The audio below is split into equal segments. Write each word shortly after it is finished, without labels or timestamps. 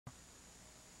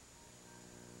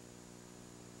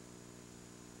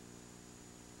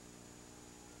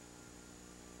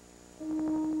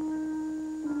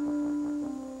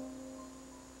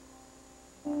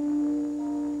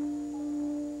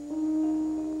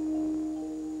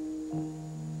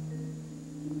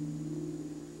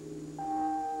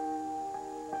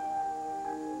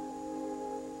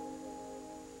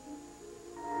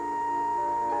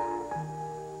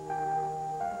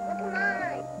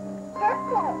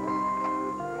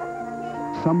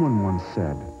Someone once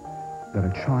said that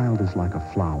a child is like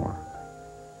a flower,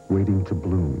 waiting to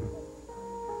bloom.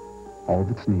 All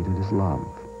that's needed is love.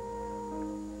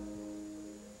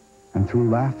 And through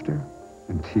laughter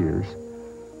and tears,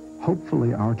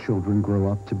 hopefully our children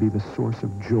grow up to be the source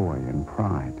of joy and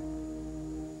pride.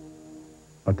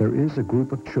 But there is a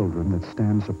group of children that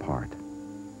stands apart.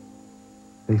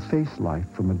 They face life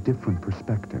from a different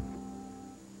perspective.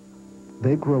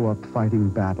 They grow up fighting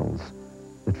battles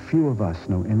that few of us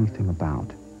know anything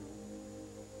about.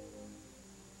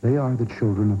 They are the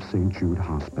children of St. Jude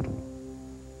Hospital.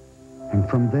 And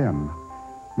from them,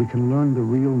 we can learn the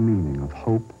real meaning of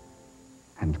hope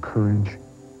and courage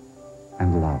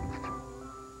and love.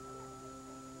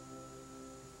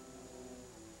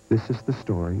 This is the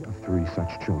story of 3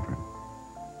 such children.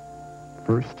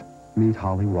 First, meet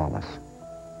Holly Wallace.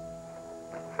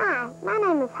 Hi, my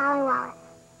name is Holly Wallace.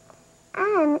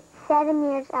 I'm 7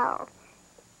 years old.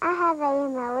 I have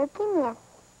AML leukemia.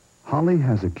 Holly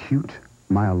has acute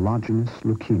myelogenous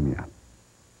leukemia.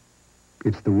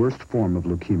 It's the worst form of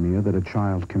leukemia that a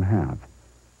child can have.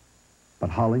 But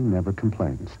Holly never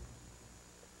complains.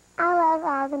 I love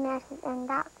all the nurses and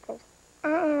doctors. I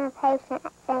am a patient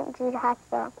at St. Jude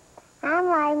Hospital. I'm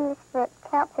writing this book to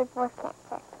help people with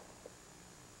cancer.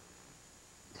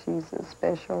 She's a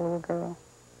special little girl.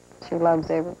 She loves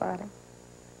everybody.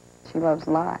 She loves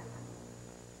life.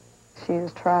 She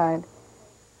has tried,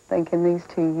 I think, in these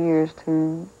 2 years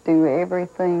to do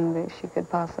everything that she could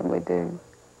possibly do.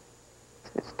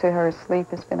 To her, sleep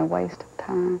has been a waste of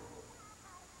time.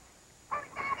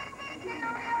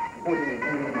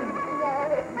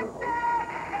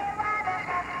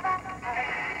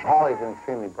 Holly's an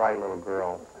extremely bright little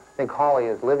girl. I think Holly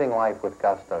is living life with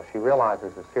gusto. She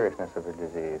realizes the seriousness of her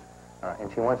disease,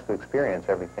 and she wants to experience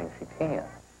everything she can.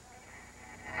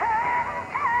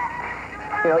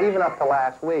 You know, even up to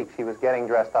last week, she was getting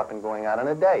dressed up and going out on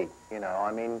a date, you know.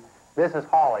 I mean, this is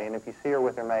Holly, and if you see her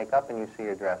with her makeup and you see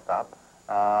her dressed up,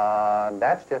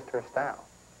 that's just her style.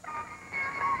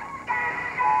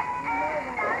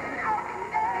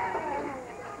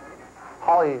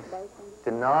 Holly's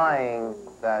denying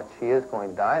that she is going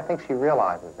to die. I think she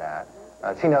realizes that.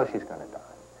 She knows she's going to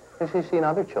die. And she's seen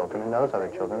other children and knows other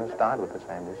children who's died with the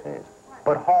same disease.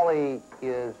 But Holly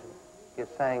is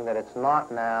saying that it's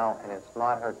not now, and it's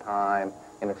not her time,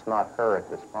 and it's not her at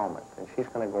this moment. And she's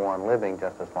going to go on living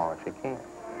just as long as she can.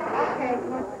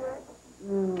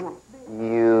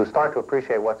 You start to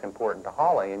appreciate what's important to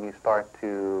Holly, and you start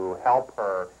to help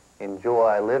her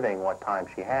enjoy living what time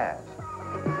she has.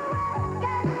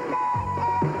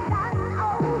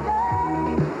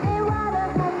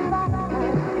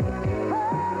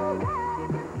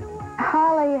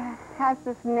 Holly has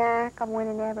this knack of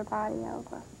winning everybody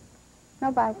over.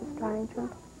 Nobody's a stranger.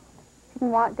 She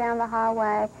can walk down the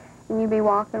highway, and you be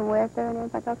walking with her, and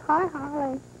everybody goes, "Hi,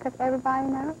 Holly," because everybody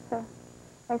knows her.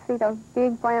 They see those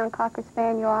big brown Cocker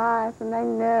Spaniel eyes, and they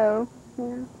know, you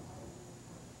know.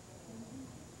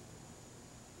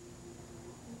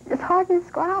 It's hard to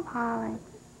describe Holly,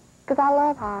 because I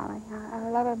love Holly. I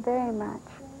love her very much.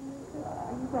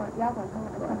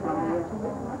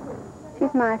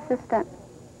 She's my assistant.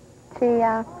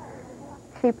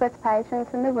 She puts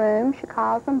patients in the room. She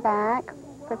calls them back,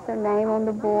 puts their name on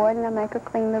the board, and I make her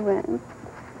clean the room.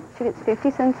 She gets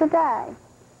 50 cents a day.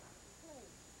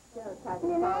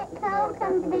 Jeanette,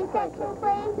 come to B-section,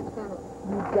 please.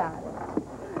 You got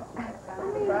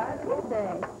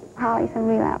it. Holly's in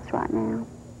relapse right now.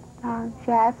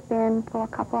 She has been for a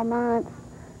couple of months.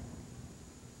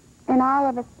 And all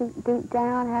of us deep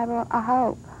down have a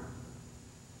hope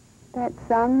that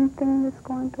something is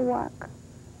going to work.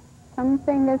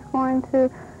 Something is going to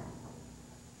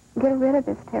get rid of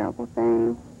this terrible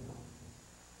thing.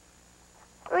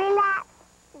 Relapse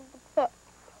is the fix.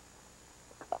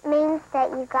 It means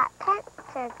that you got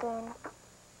cancer again.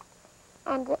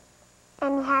 And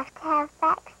you have to have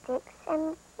back sticks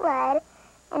and blood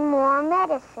and more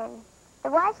medicine. The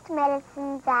worst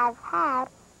medicines I've had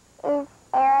is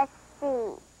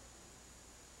Aracetamol.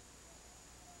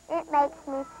 It makes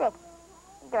me sick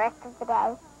the rest of the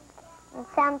day, and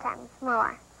sometimes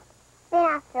more. Then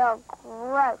I feel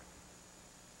gross.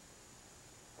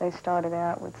 They started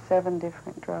out with 7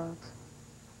 different drugs.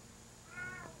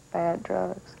 Bad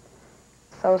drugs.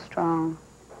 So strong.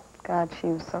 God, she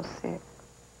was so sick.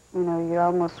 You know, you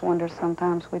almost wonder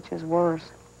sometimes which is worse,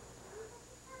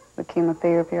 the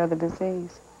chemotherapy or the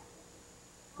disease.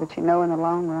 But you know in the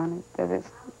long run that it's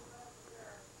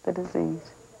the disease.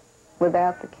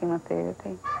 Without the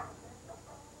chemotherapy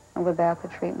and without the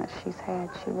treatment she's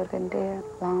had, she would have been dead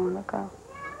long ago.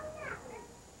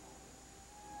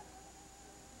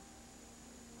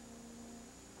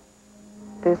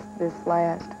 this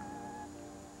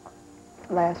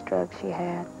last drug she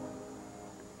had,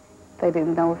 they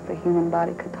didn't know if the human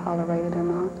body could tolerate it or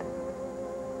not.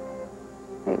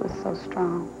 It was so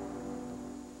strong.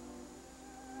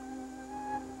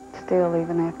 Still,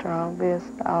 even after all this,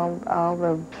 all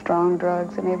the strong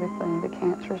drugs and everything, the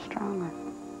cancer is stronger.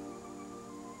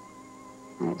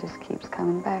 And it just keeps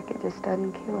coming back. It just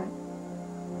doesn't kill it.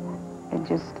 It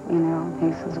just, you know,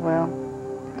 he says, well,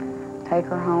 take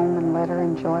her home and let her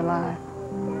enjoy life.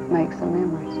 Make some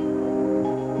memories.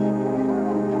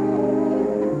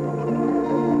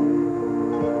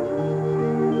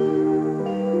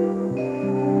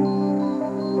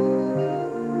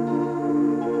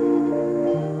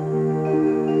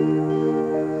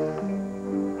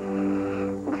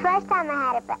 The first time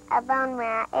I had a bone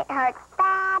marrow, it hurt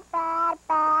bad, bad,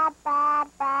 bad, bad,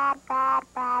 bad, bad,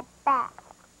 bad, bad.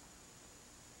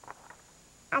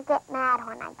 I get mad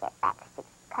when I get back sticks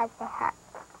because they hurt.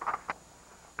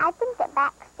 I think that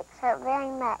back sticks hurt very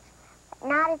much, but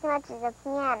not as much as a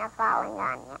piano falling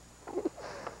on you.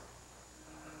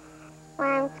 When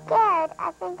I'm scared,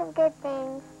 I think of good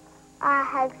things, or I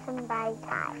hug somebody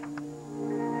tight.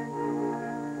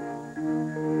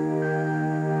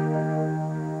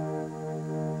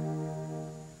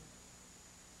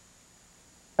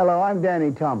 Hello, I'm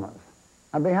Danny Thomas.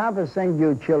 On behalf of St.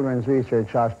 Jude Children's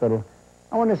Research Hospital,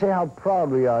 I want to say how proud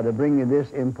we are to bring you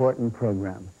this important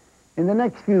program. In the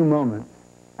next few moments,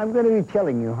 I'm going to be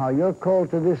telling you how your call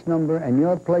to this number and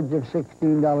your pledge of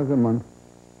 $16 a month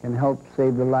can help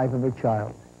save the life of a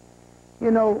child. You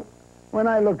know, when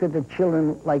I look at the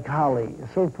children like Holly,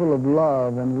 so full of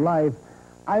love and life,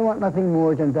 I want nothing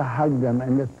more than to hug them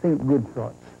and to think good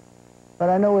thoughts. But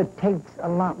I know it takes a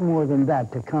lot more than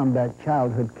that to combat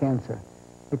childhood cancer.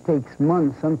 It takes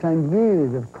months, sometimes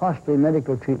years of costly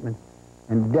medical treatment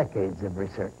and decades of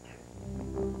research.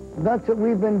 That's what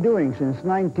we've been doing since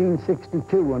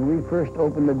 1962 when we first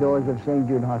opened the doors of St.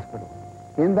 Jude Hospital.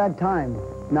 In that time,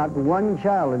 not one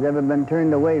child has ever been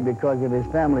turned away because of his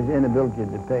family's inability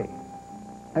to pay.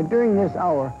 And during this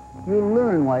hour, you'll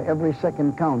learn why every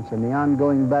second counts in the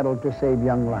ongoing battle to save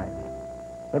young lives.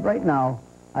 But right now,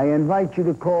 I invite you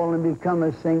to call and become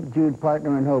a St. Jude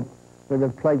Partner in Hope with a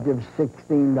pledge of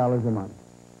 $16 a month.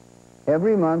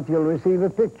 Every month, you'll receive a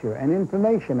picture and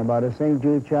information about a St.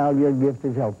 Jude child your gift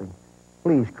is helping.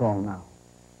 Please call now.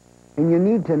 And you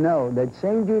need to know that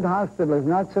St. Jude Hospital is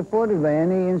not supported by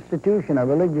any institution or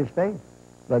religious faith,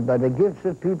 but by the gifts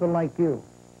of people like you.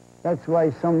 That's why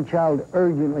some child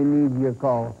urgently needs your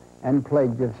call and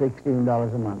pledge of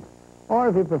 $16 a month. Or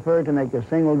if you prefer to make a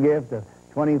single gift of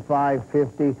 $25,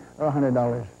 $50, or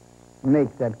 $100,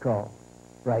 make that call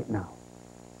right now.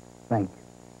 Thank you.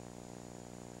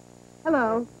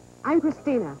 Hello, I'm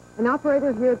Christina, an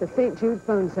operator here at the St. Jude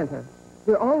Phone Center.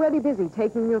 We're already busy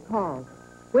taking your calls.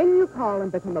 When you call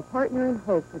and become a partner in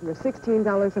hope with your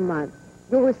 $16 a month,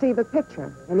 you'll receive a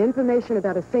picture and information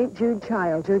about a St. Jude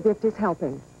child your gift is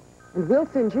helping. And we'll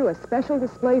send you a special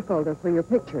display folder for your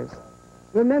pictures.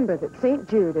 Remember that St.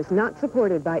 Jude is not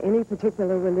supported by any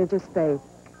particular religious faith.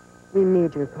 We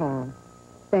need your call.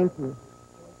 Thank you.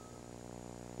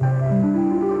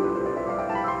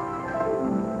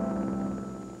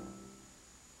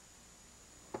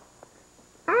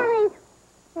 Hi.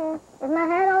 Is my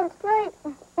head on straight?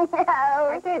 No,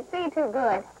 I can't see too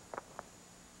good.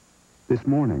 This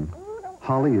morning,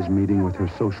 Holly is meeting with her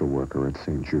social worker at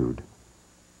St. Jude.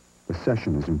 The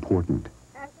session is important.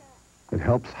 It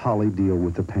helps Holly deal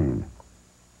with the pain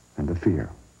and the fear.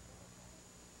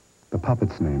 The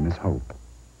puppet's name is Hope.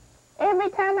 Every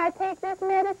time I take this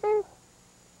medicine,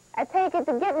 I take it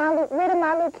to get rid of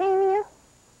my leukemia.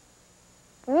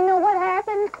 You know what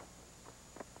happens?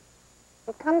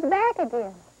 It comes back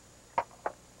again.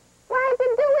 Why is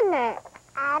it doing that?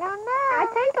 I don't know. I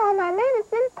take all my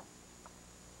medicine.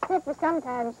 Except for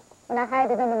sometimes when I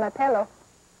hide it under my pillow.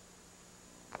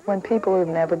 When people who've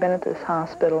never been at this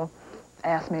hospital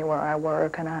ask me where I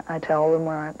work, and I tell them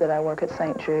that I work at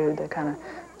St. Jude, they kind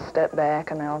of step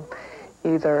back and they'll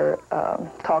either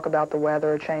talk about the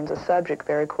weather or change the subject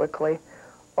very quickly,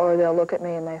 or they'll look at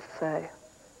me and they say,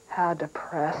 how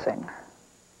depressing.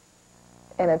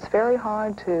 And it's very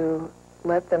hard to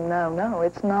let them know, no,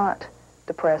 it's not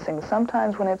depressing.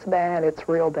 Sometimes when it's bad, it's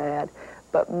real bad.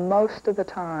 But most of the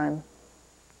time,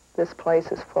 this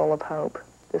place is full of hope.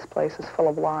 This place is full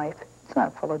of life. It's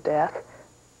not full of death.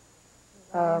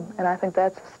 And I think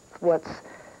that's what's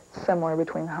similar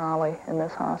between Holly and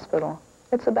this hospital.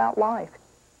 It's about life.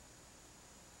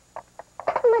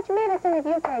 How much medicine have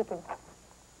you taken?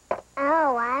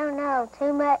 Oh, I don't know.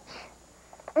 Too much.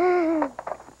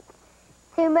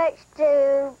 Too much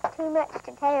to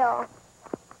tell.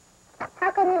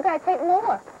 How come you gotta take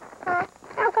more? Huh?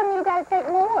 How come you gotta take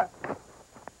more?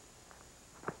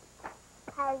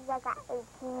 Because I got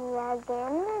leukemia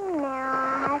again, and now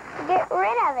I have to get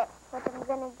rid of it. What I'm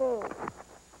gonna do?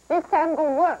 This time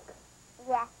gonna work?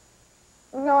 Yeah.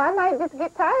 No, I might just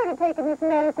get tired of taking this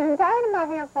medicine and tired of my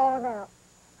hair falling out.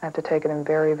 I have to take it in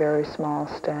very, very small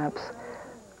steps,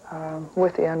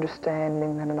 with the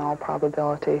understanding that in all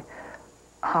probability,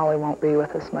 Holly won't be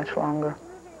with us much longer.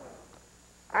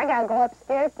 I gotta go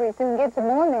upstairs pretty soon and get some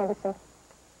more medicine.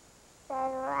 So do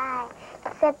I.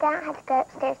 Except I don't have to go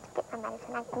upstairs to get my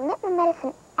medicine. I can get my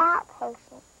medicine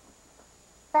outpatient.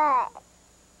 But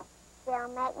it'll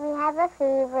make me have a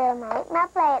fever. It'll make my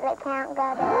platelet count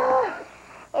go down.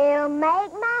 It'll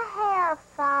make my hair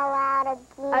fall out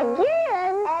again.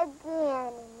 Again?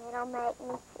 Again. And it'll make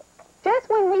me sick. Just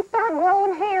when we start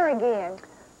growing hair again.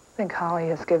 I think Holly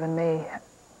has given me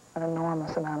an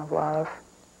enormous amount of love,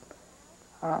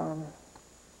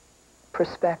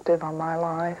 perspective on my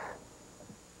life.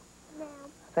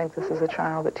 I think this is a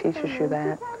child that teaches you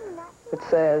that. It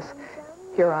says,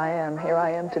 here I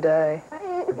am today.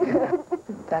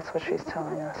 That's what she's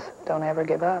telling us. Don't ever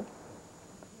give up.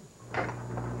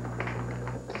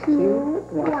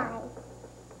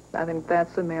 I think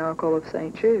that's the miracle of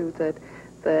St. Jude,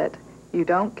 that you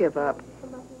don't give up.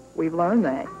 We've learned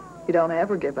that. You don't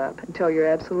ever give up until you're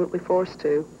absolutely forced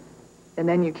to, and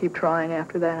then you keep trying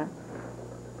after that.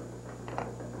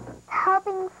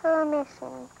 Hoping for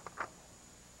remission.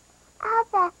 I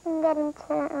hope I can get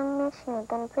into remission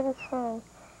again pretty soon.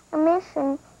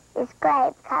 Remission is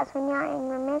great because when you're in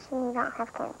remission, you don't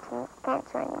have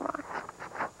cancer anymore.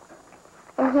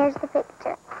 And here's the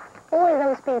picture. Who are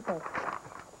those people?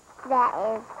 That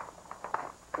is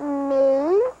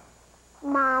me,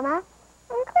 Mama,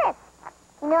 and Chris.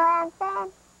 You know what I'm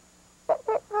saying? Hip,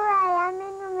 hip, hooray, I'm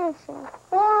in remission.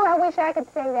 Oh, I wish I could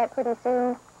say that pretty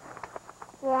soon.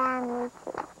 Yeah, me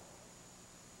too.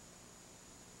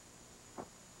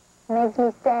 Makes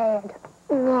me sad.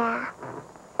 Yeah.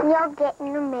 You'll get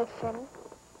in remission.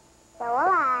 So will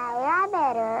I. I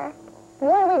better.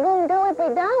 What are we going to do if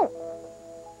we don't?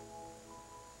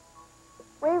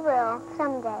 We will,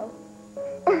 someday.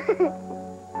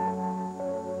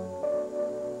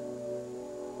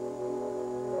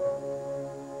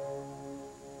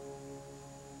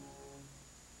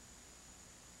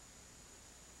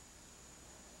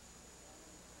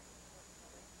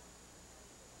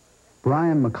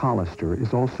 Brian McAllister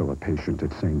is also a patient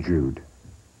at St. Jude.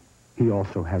 He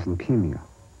also has leukemia.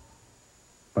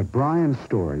 But Brian's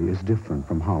story is different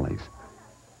from Holly's,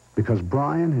 because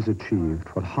Brian has achieved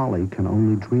what Holly can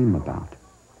only dream about.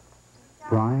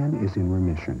 Brian is in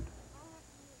remission.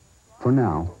 For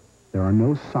now, there are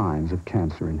no signs of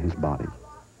cancer in his body.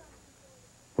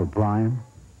 For Brian,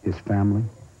 his family,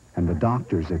 and the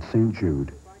doctors at St.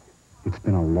 Jude, it's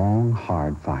been a long,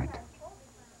 hard fight.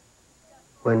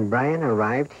 When Brian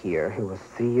arrived here, he was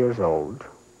 3 years old,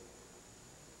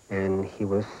 and he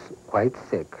was quite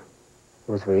sick.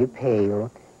 He was very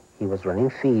pale, he was running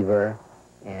fever,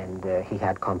 and he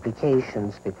had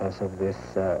complications because of this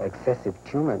excessive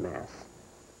tumor mass.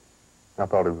 I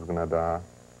thought he was going to die.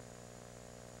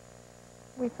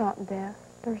 We thought death.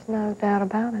 There's no doubt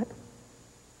about it.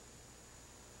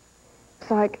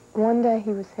 It's like one day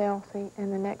he was healthy,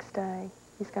 and the next day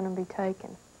he's going to be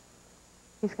taken.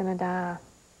 He's going to die.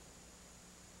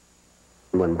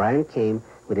 When Brian came,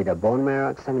 we did a bone marrow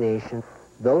examination.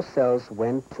 Those cells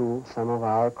went to some of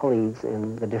our colleagues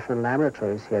in the different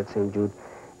laboratories here at St. Jude,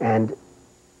 and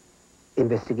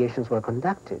investigations were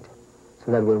conducted.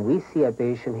 So that when we see a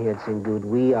patient here at St. Jude,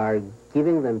 we are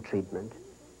giving them treatment,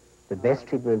 the best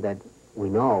treatment that we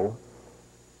know,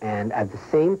 and at the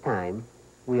same time,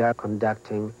 we are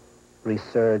conducting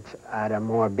research at a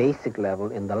more basic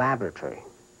level in the laboratory.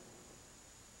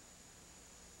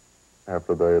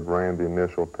 After they had ran the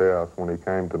initial test, when he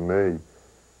came to me,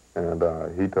 and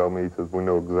he told me, he says, we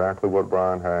know exactly what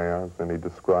Brian has, and he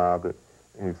described it.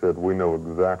 And he said, we know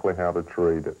exactly how to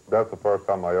treat it. That's the first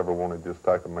time I ever wanted to just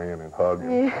take a man and hug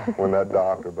him when that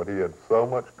doctor, but he had so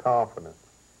much confidence.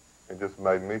 It just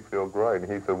made me feel great.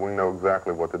 And he said, we know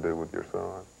exactly what to do with your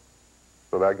son.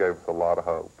 So that gave us a lot of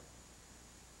hope.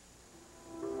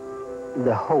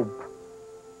 The hope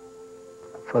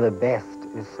for the best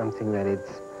is something that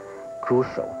it's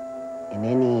crucial in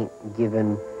any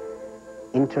given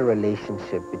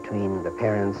interrelationship between the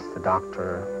parents, the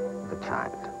doctor, the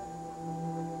child.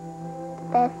 The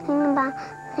best thing about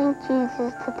St. Jude's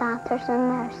is the doctors and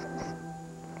nurses,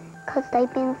 because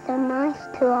they've been so nice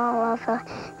to all of us,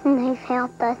 and they've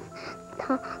helped us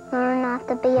to learn not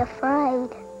to be afraid.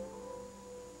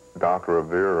 Dr.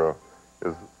 Rivera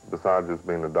is, besides just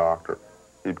being a doctor,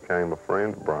 he became a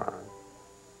friend of Brian.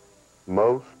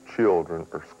 Most children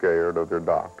are scared of their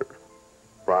doctors.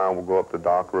 Brian will go up to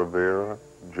Dr. Rivera,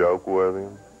 joke with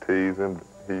him, tease him.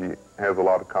 He has a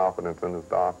lot of confidence in his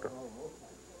doctor.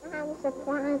 I'm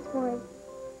surprised when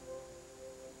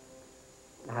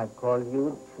I have called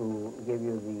you to give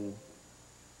you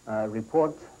the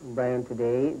report, Brian,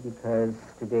 today, because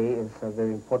today is a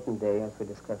very important day, as we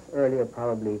discussed earlier,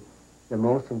 probably the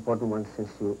most important one since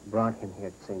you brought him here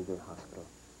to St. Jude Hospital.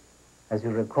 As you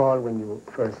recall, when you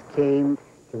first came,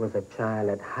 he was a child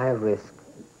at high risk.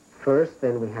 First,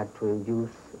 then we had to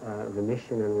induce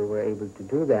remission, and we were able to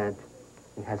do that.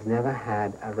 He has never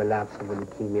had a relapse of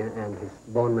leukemia, and his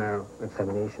bone marrow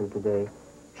examination today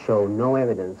showed no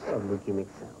evidence of leukemic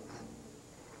cells.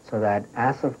 So that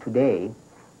as of today,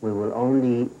 we will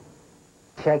only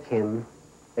check him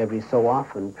every so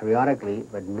often, periodically,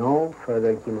 but no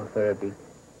further chemotherapy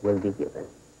will be given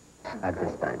at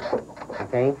this time.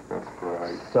 Okay? That's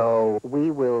right. So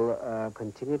we will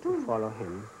continue to follow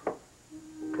him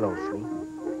closely.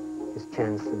 His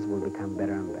chances will become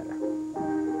better and better.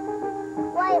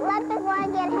 Wait, let the boy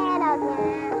get ahead of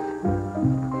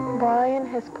you. Brian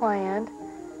has planned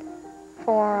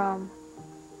for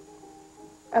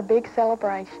a big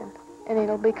celebration, and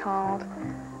it'll be called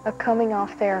a coming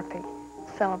off therapy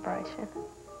celebration.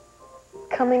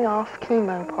 Coming off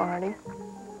chemo party.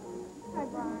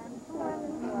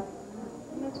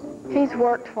 He's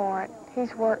worked for it.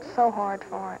 He's worked so hard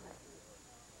for it.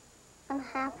 I'm gonna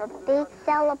have a big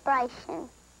celebration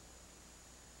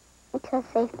because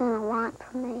they've done a lot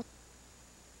for me.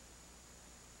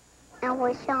 I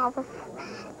wish all the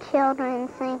children in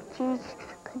St. Jude's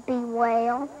could be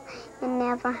well and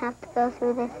never have to go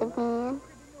through this again.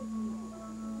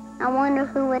 I wonder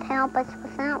who would help us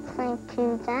without St.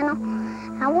 Jude's.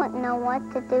 I wouldn't know what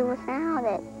to do without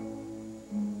it.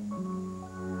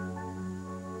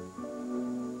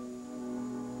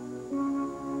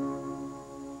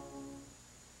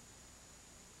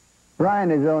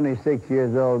 Brian is only 6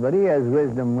 years old, but he has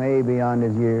wisdom way beyond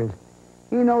his years.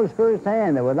 He knows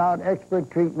firsthand that without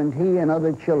expert treatment, he and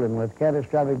other children with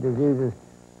catastrophic diseases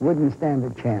wouldn't stand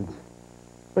a chance.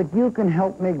 But you can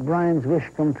help make Brian's wish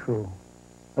come true.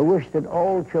 A wish that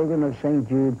all children of St.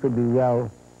 Jude could be well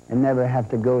and never have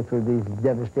to go through these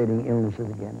devastating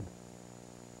illnesses again.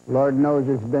 Lord knows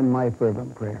it's been my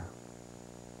fervent prayer.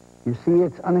 You see,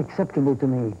 it's unacceptable to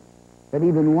me that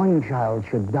even one child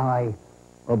should die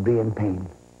or be in pain.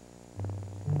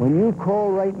 When you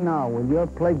call right now with your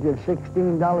pledge of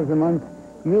 $16 a month,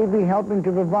 you'll be helping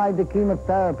to provide the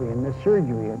chemotherapy and the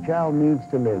surgery a child needs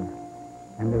to live,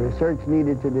 and the research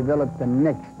needed to develop the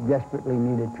next desperately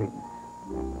needed treatment.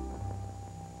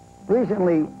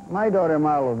 Recently, my daughter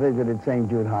Marlo visited St.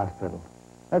 Jude Hospital.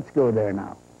 Let's go there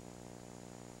now.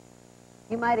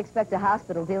 You might expect a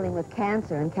hospital dealing with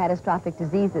cancer and catastrophic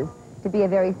diseases to be a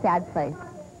very sad place.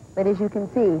 But as you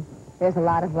can see, there's a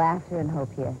lot of laughter and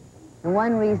hope here. And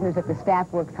one reason is that the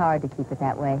staff works hard to keep it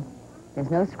that way. There's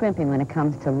no scrimping when it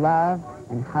comes to love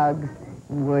and hugs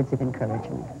and words of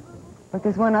encouragement. But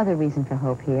there's one other reason for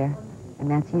hope here,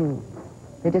 and that's you.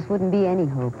 There just wouldn't be any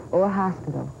hope or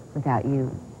hospital without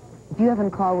you. If you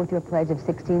haven't called with your pledge of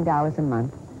 $16 a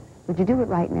month, would you do it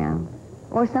right now?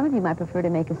 Or some of you might prefer to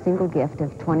make a single gift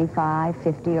of $25,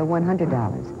 $50, or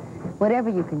 $100. Whatever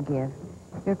you can give,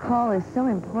 your call is so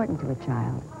important to a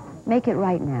child. Make it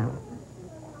right now.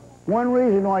 One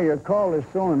reason why your call is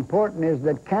so important is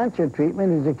that cancer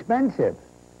treatment is expensive.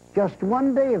 Just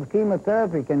one day of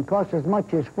chemotherapy can cost as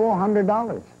much as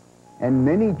 $400, and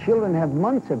many children have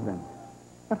months of them.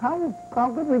 But how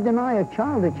could we deny a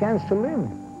child a chance to live?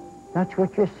 That's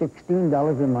what your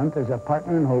 $16 a month as a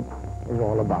partner in hope is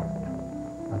all about.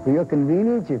 Now, for your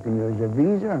convenience, you can use a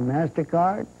Visa or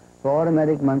MasterCard for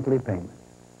automatic monthly payment.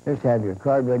 Just have your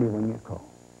card ready when you call.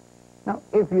 Now,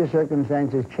 if your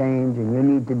circumstances change and you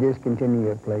need to discontinue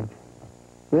your pledge,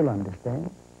 we'll understand.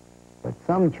 But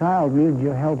some child needs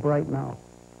your help right now.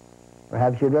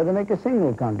 Perhaps you'd rather make a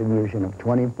single contribution of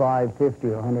 $25, $50,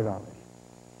 or $100.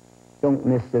 Don't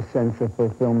miss the sense of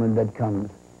fulfillment that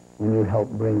comes when you help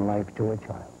bring life to a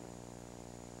child.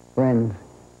 Friends,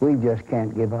 we just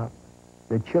can't give up.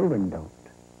 The children don't.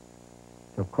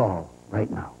 So call right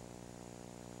now.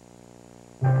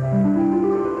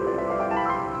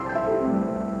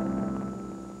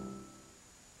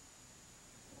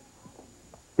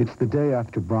 It's the day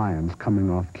after Brian's coming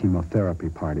off chemotherapy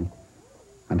party,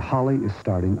 and Holly is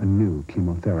starting a new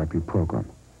chemotherapy program.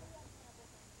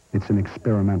 It's an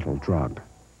experimental drug.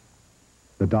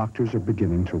 The doctors are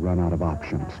beginning to run out of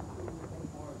options.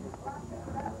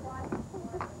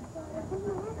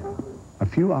 A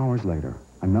few few hours later,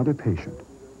 another patient,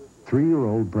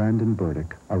 3-year-old Brandon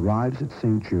Burdick, arrives at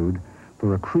St. Jude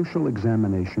for a crucial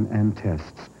examination and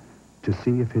tests to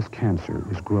see if his cancer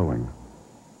is growing.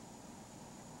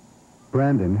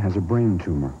 Brandon has a brain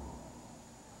tumor.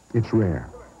 It's rare,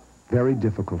 very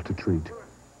difficult to treat,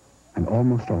 and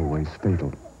almost always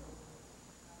fatal.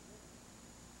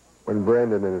 When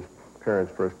Brandon and his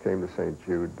parents first came to St.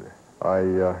 Jude,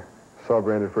 I saw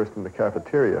Brandon first in the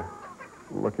cafeteria,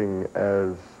 looking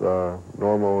as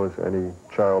normal as any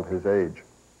child his age.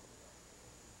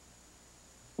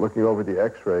 Looking over the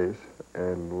x-rays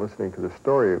and listening to the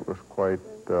story, it was quite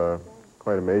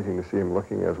amazing to see him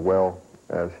looking as well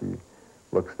as he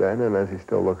looks then and as he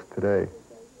still looks today.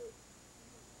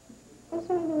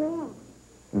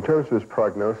 In terms of his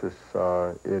prognosis,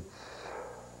 it's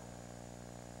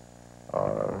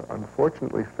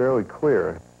unfortunately fairly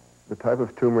clear. The type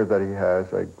of tumor that he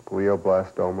has, a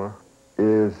glioblastoma,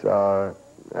 is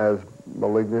as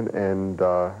malignant and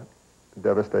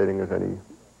devastating as any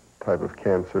type of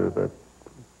cancer that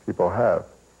people have.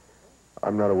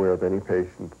 I'm not aware of any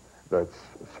patient that's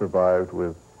survived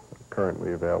with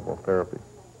currently available therapy,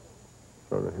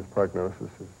 so that his prognosis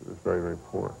is very, very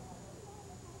poor.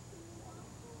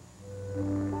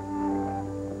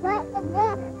 What is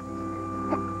this?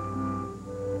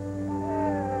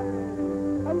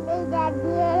 And they got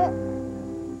it.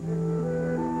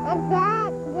 And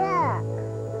that, yeah.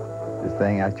 The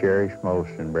thing I cherish most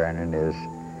in Brandon is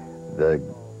the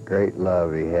great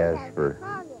love he has for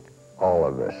all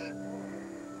of us.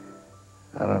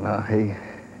 I don't know, he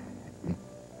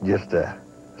just a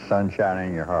sunshine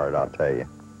in your heart, I'll tell you.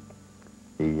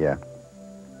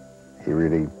 He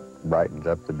really brightens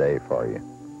up the day for you.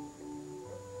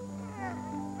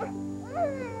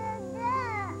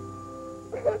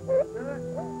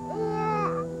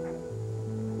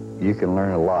 You can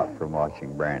learn a lot from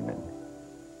watching Brandon,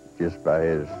 just by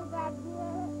his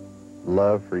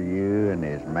love for you and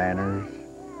his manners,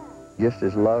 just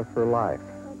his love for life.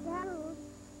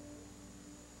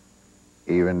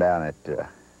 Even down at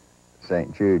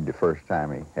St. Jude, the first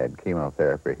time he had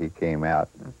chemotherapy, he came out,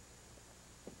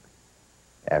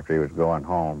 after he was going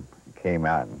home, he came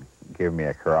out and gave me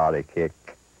a karate kick.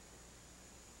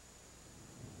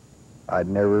 I'd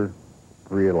never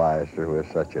realized there was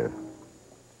such a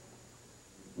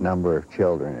number of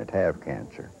children that have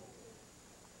cancer.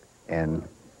 And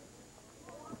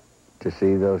to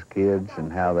see those kids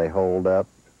and how they hold up,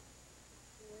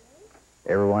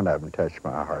 every one of them touched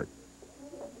my heart.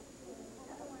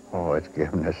 Oh, it's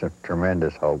given us a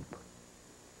tremendous hope.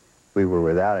 We were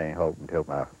without any hope until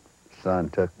my son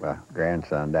took my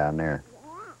grandson down there.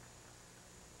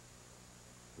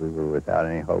 We were without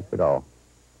any hope at all.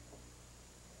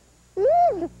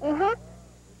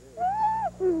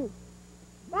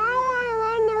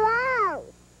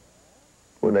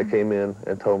 When they came in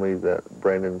and told me that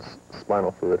Brandon's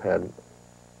spinal fluid had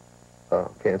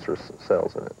cancerous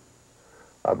cells in it,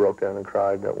 I broke down and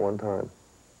cried at one time.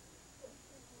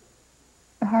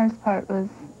 The hardest part was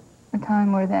the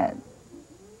time where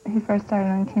he first started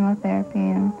on chemotherapy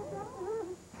and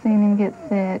seeing him get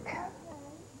sick.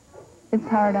 It's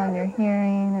hard on your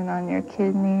hearing and on your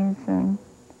kidneys, and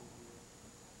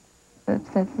it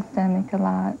upsets the stomach a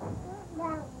lot.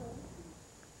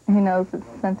 He knows it's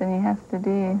something he has to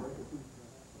do.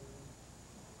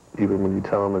 Even when you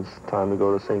tell him it's time to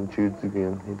go to St. Jude's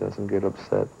again, he doesn't get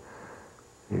upset.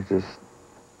 He just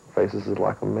faces it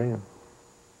like a man.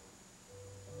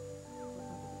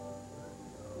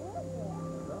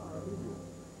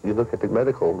 You look at the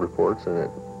medical reports and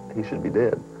he should be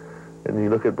dead. And then you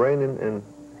look at Brandon and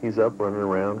he's up running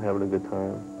around having a good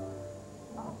time.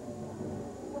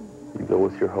 You go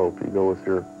with your hope, you go with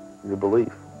your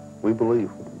belief. We believe,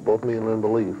 both me and Lynn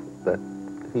believe, that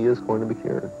he is going to be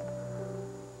cured.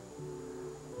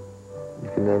 You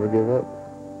can never give up.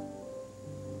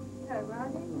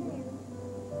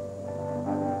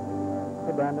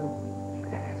 Hey, Brandon.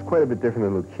 It's quite a bit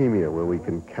different than leukemia, where we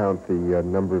can count the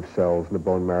number of cells in the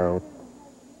bone marrow.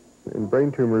 In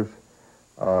brain tumors,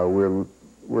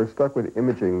 we're stuck with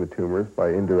imaging the tumors by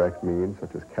indirect means,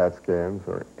 such as CAT scans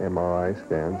or MRI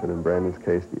scans. And in Brandon's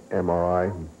case, the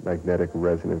MRI, magnetic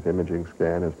resonance imaging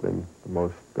scan, has been the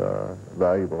most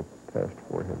valuable test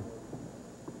for him.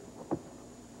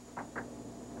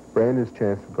 Brandon's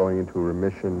chance of going into a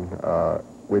remission,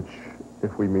 which,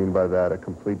 if we mean by that a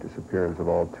complete disappearance of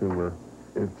all tumor,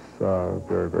 it's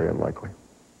very, very unlikely.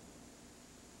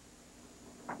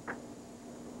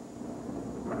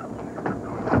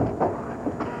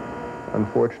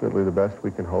 Unfortunately, the best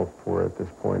we can hope for at this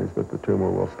point is that the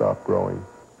tumor will stop growing.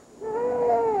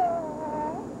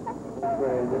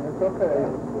 Brandon, it's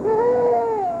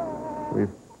okay. We've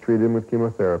treated him with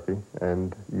chemotherapy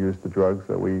and used the drugs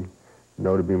that we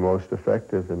know to be most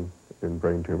effective in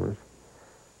brain tumors.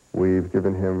 We've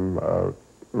given him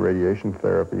radiation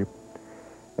therapy.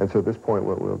 And so at this point,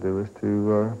 what we'll do is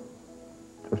to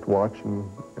just watch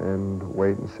and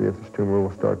wait and see if this tumor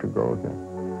will start to grow again.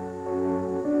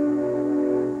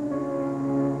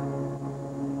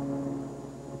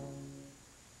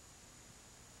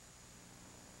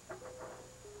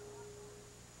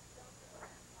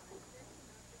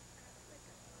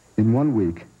 In 1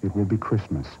 week, it will be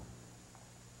Christmas.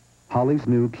 Holly's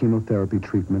new chemotherapy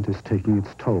treatment is taking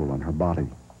its toll on her body.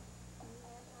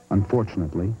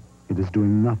 Unfortunately, it is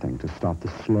doing nothing to stop the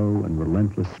slow and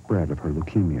relentless spread of her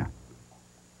leukemia.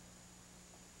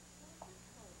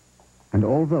 And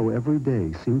although every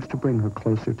day seems to bring her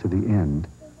closer to the end,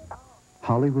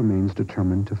 Holly remains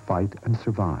determined to fight and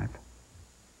survive.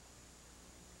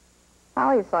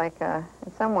 Holly's like, in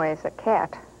some ways, a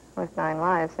cat with 9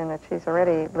 lives in that she's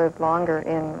already lived longer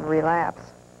in relapse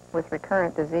with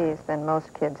recurrent disease than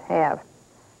most kids have.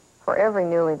 For every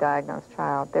newly diagnosed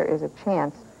child, there is a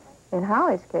chance. In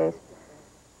Holly's case,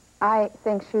 I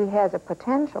think she has a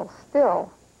potential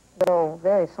still, though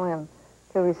very slim,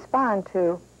 to respond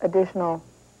to additional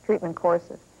treatment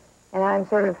courses. And I'm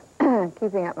sort of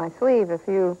keeping up my sleeve a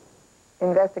few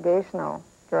investigational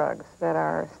drugs that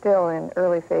are still in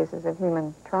early phases of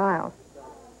human trials.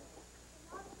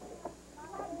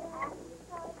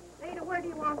 Rita, where do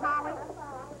you want Holly?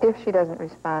 If she doesn't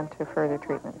respond to further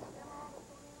treatments,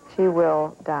 she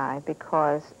will die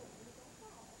because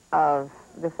of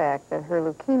the fact that her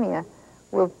leukemia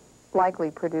will likely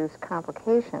produce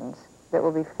complications that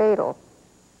will be fatal.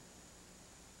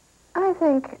 I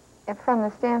think, from the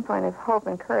standpoint of hope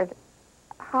and courage,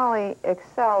 Holly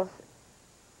excels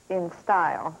in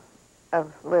style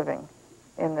of living,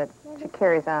 in that she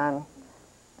carries on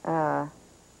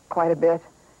quite a bit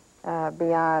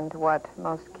beyond what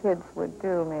most kids would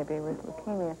do, maybe, with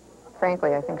leukemia.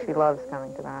 Frankly, I think she loves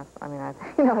coming to the hospital. I mean, I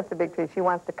think, it's a big treat. She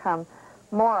wants to come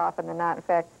more often than not. In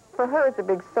fact, for her, it's a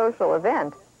big social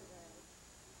event.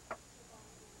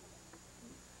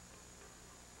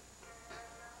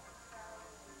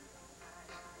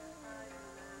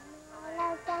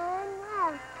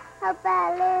 Hope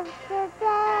I live to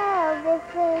tell the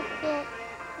secret.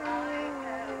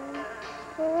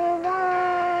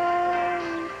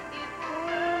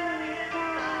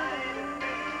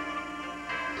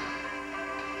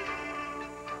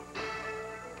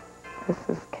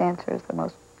 Cancer is the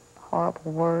most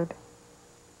horrible word.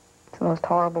 It's the most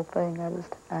horrible thing.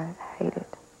 I hate it.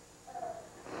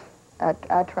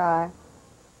 I try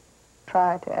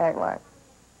to act like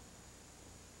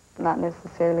not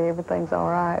necessarily everything's all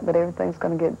right, but everything's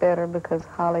going to get better because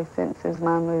Holly senses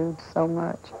my mood so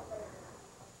much.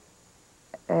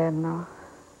 And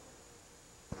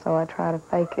so I try to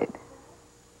fake it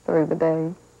through the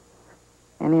day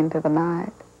and into the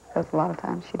night, because a lot of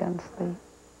times she doesn't sleep.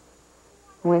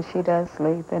 When she does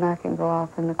sleep, then I can go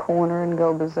off in the corner and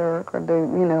go berserk or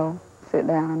do, sit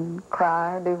down and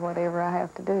cry or do whatever I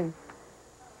have to do.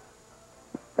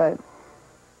 But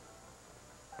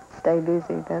stay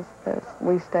busy.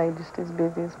 We stay just as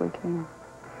busy as we can.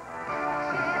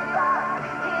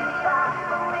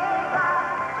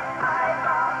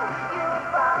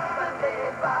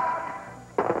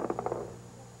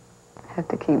 Have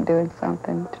to keep doing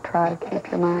something to try to keep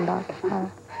your mind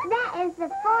occupied. That is the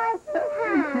 4th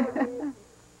time.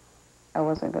 I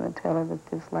wasn't going to tell her that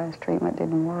this last treatment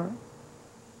didn't work.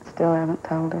 Still haven't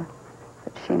told her,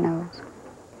 but she knows.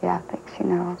 Yeah, I think she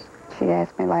knows. She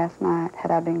asked me last night,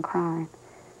 had I been crying?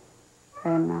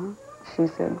 And she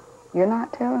said, "You're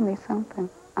not telling me something.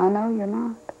 I know you're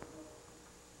not."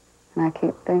 And I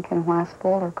keep thinking, why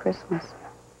spoil her Christmas?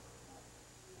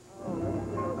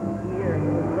 Here,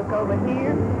 look over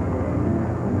here.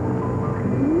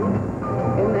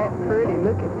 Isn't that pretty?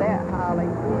 Look at that, Holly.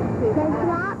 That's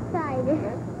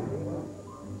lopsided.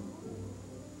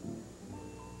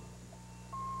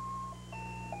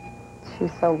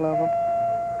 She's so lovable.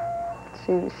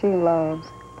 She loves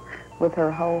with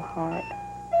her whole heart.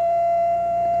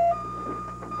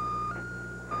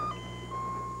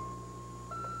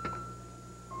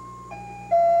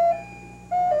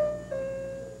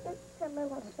 It's a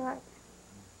little short.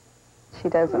 She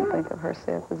doesn't think of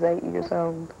herself as 8 years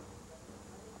old.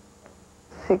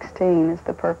 16 is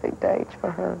the perfect age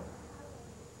for her.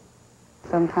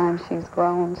 Sometimes she's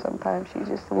grown, sometimes she's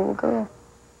just a little girl.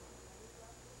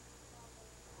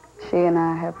 She and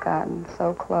I have gotten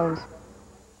so close.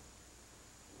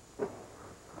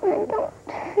 I don't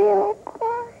feel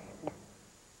good.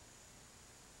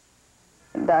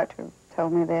 The doctor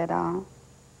told me that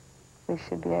hopefully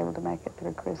she'll be able to make it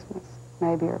through Christmas,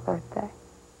 maybe her birthday.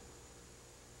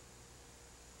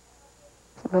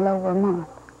 It's a little over a month.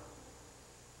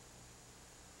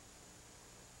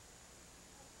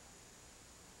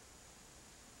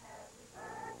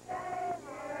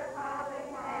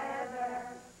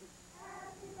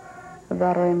 I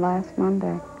brought her in last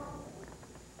Monday.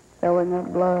 Throwing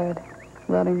up blood,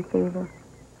 running fever.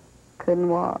 Couldn't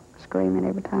walk, screaming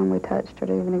every time we touched her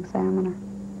to even examine her.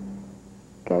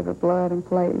 Gave her blood and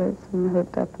platelets and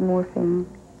hooked up the morphine.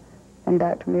 And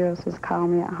Dr. Miro says, call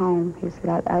me at home. He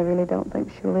said, I really don't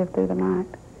think she'll live through the night.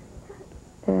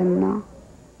 And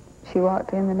she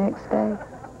walked in the next day,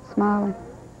 smiling.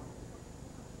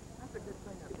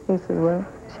 He said, well,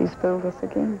 she's fooled us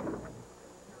again.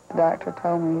 The doctor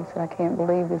told me, he said, I can't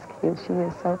believe this kid. She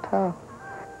is so tough.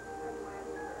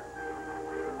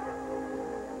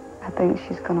 I think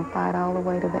she's going to fight all the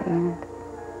way to the end.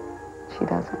 She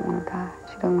doesn't want to die.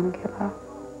 She don't want to give up.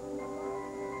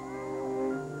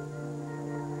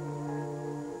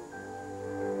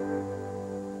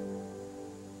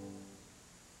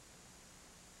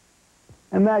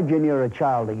 Imagine you're a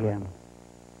child again.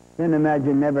 Then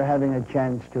imagine never having a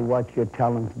chance to watch your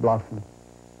talents blossom,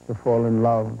 to fall in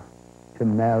love, to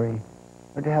marry,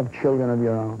 or to have children of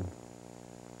your own.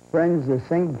 Friends, the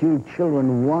St. Jude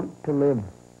children want to live.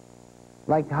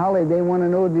 Like Holly, they want to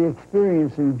know the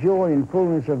experience and joy and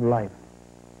fullness of life.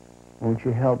 Won't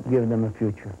you help give them a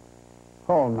future?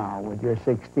 Call now with your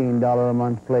 $16 a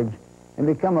month pledge and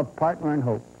become a partner in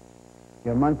hope.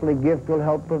 Your monthly gift will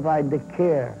help provide the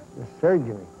care, the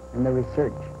surgery, and the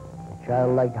research a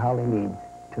child like Holly needs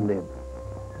to live.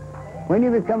 When you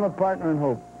become a partner in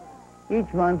hope,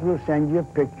 each month we'll send you a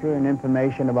picture and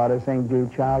information about a St.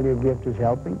 Jude child your gift is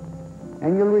helping,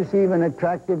 and you'll receive an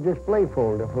attractive display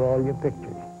folder for all your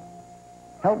pictures.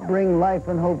 Help bring life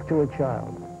and hope to a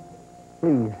child.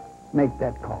 Please make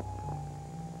that call.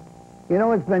 You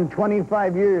know, it's been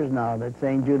 25 years now that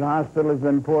St. Jude Hospital has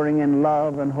been pouring in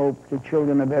love and hope to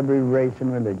children of every race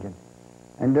and religion.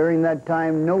 And during that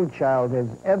time, no child has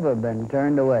ever been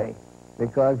turned away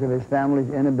because of his family's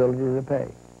inability to pay.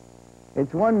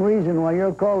 It's one reason why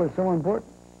your call is so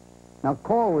important. Now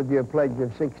call with your pledge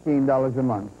of $16 a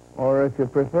month, or if you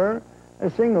prefer, a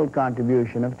single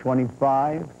contribution of $25,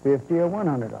 $50, or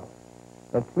 $100.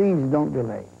 But please don't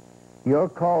delay. Your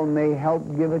call may help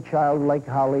give a child like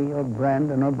Holly or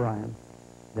Brandon or Brian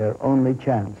their only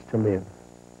chance to live.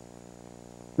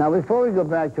 Now, before we go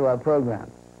back to our program,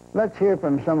 let's hear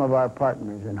from some of our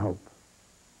partners in hope.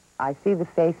 I see the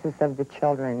faces of the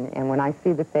children, and when I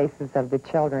see the faces of the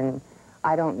children,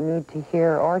 I don't need to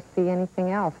hear or see anything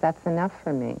else. That's enough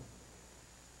for me.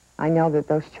 I know that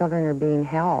those children are being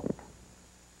held.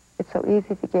 It's so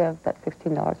easy to give that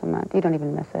 $16 a month. You don't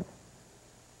even miss it.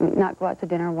 I mean, not go out to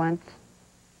dinner once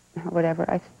or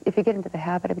whatever. If you get into the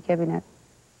habit of giving it.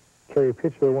 Carry a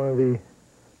picture of one of the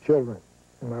children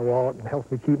in my wallet and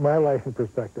helps me keep my life in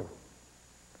perspective.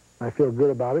 I feel good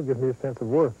about it. Gives me a sense of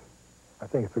worth. I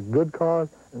think it's a good cause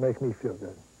and makes me feel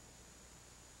good.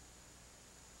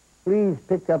 Please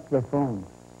pick up the phone.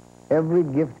 Every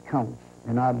gift counts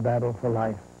in our battle for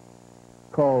life.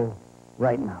 Call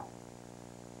right now.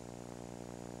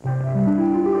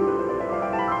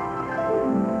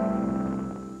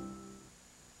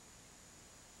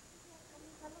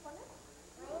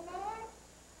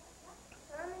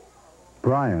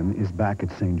 Brian is back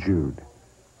at St. Jude.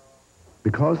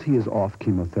 Because he is off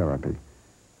chemotherapy,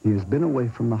 he has been away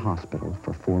from the hospital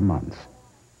for 4 months.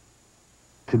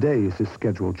 Today is his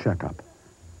scheduled checkup,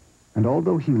 and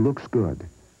although he looks good,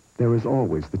 there is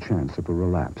always the chance of a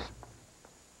relapse.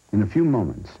 In a few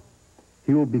moments,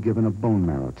 he will be given a bone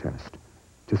marrow test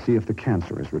to see if the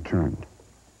cancer has returned.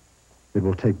 It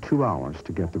will take 2 hours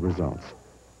to get the results.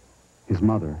 His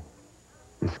mother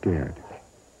is scared.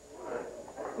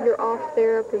 You're off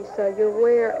therapy, so you're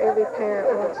where every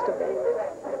parent wants to be.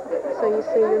 So you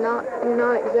see, you're not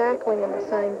exactly in the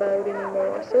same boat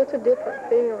anymore. So it's a different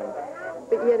feeling.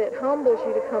 But yet it humbles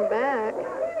you to come back,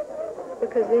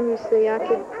 because then you see,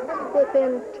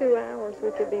 within 2 hours,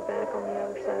 we could be back on the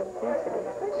other side of the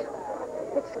fence.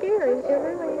 It's scary, it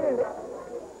really is.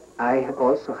 I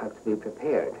also have to be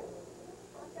prepared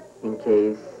in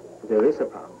case there is a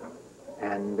problem,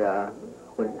 and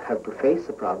would have to face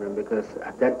the problem, because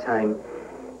at that time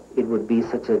it would be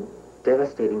such a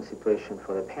devastating situation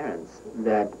for the parents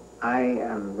that I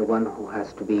am the one who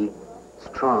has to be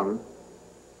strong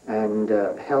and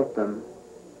help them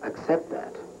accept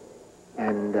that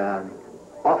and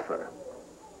offer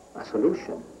a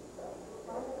solution.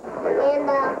 And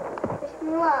wish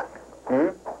me luck.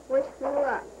 Wish me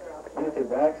luck.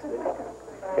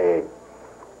 Hey.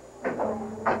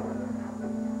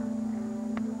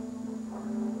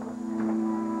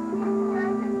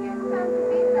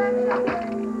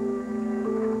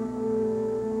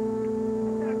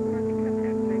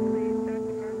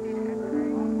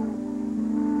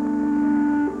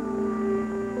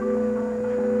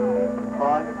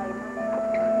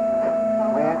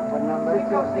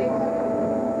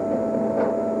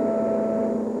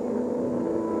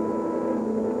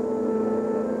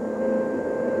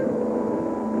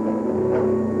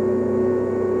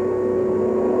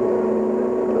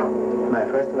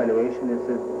 information is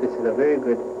that this is a very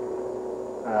good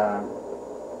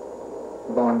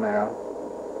bone marrow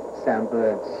sample.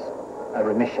 It's a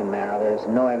remission marrow. There's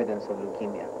no evidence of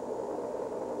leukemia.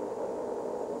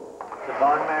 The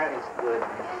bone marrow is good.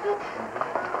 I'm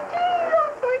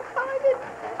so excited.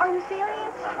 Are you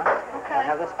serious? Okay. I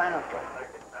have the spinal cord.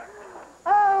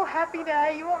 Oh, happy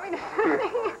day. You want me to sing?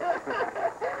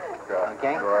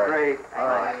 Okay? Great. All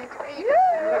right.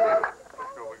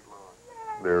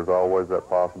 There's always that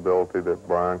possibility that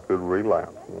Brian could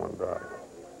relapse one day,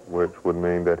 which would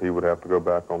mean that he would have to go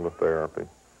back on the therapy.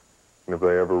 And if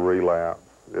they ever relapse,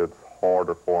 it's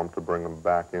harder for them to bring them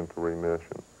back into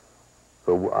remission.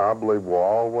 So I believe we'll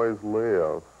always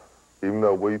live, even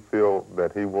though we feel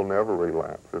that he will never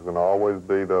relapse. There's going to always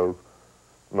be those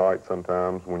nights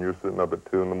sometimes when you're sitting up at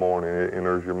 2 in the morning, it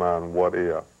enters your mind, what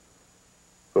if?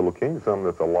 So leukemia is something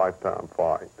that's a lifetime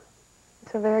fight.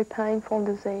 It's a very painful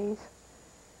disease.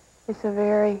 It's a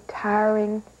very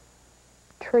tiring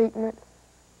treatment.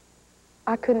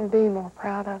 I couldn't be more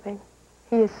proud of him.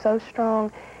 He is so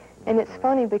strong, and it's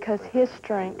funny because his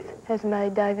strength has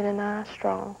made David and I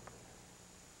strong.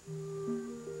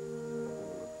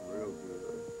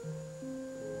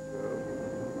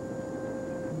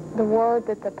 The word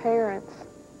that the parents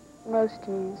most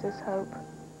use is hope,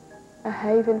 a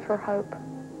haven for hope.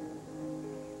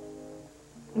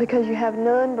 Because you have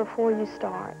none before you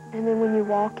start, and then when you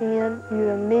walk in, you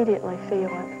immediately feel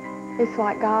it. It's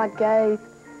like God gave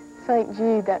St.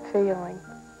 Jude that feeling.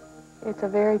 It's a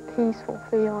very peaceful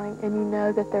feeling, and you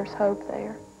know that there's hope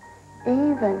there.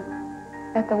 Even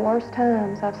at the worst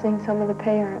times, I've seen some of the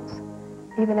parents,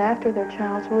 even after their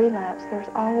child's relapse, there's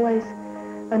always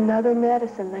another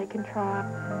medicine they can try.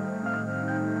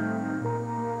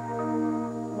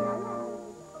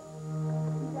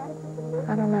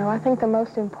 I don't know. I think the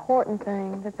most important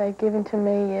thing that they've given to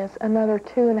me is another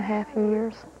 2.5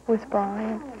 years with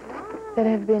Brian that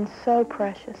have been so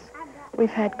precious. We've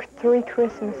had 3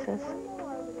 Christmases.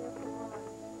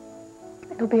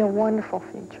 It'll be a wonderful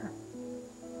future.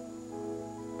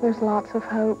 There's lots of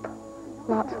hope,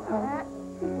 lots of hope.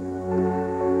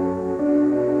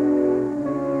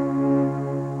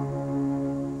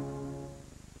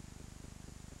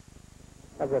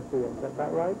 I've got 3. Is that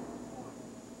about right?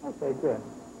 Okay, good.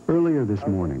 Earlier this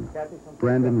morning,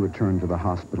 Brandon returned to the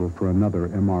hospital for another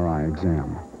MRI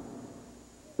exam.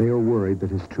 They are worried that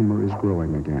his tumor is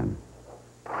growing again.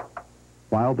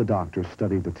 While the doctors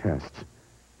study the tests,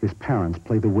 his parents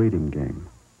play the waiting game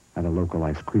at a local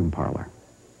ice cream parlor.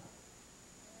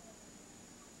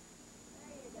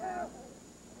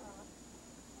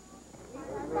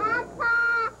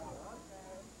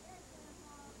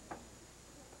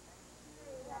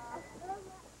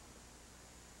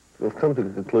 We've come to the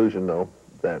conclusion, though,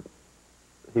 that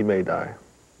he may die.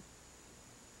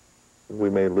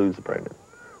 We may lose Brandon,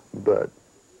 but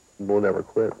we'll never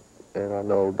quit. And I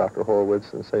know Dr.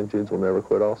 Horowitz and St. Jude's will never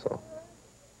quit also.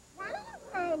 I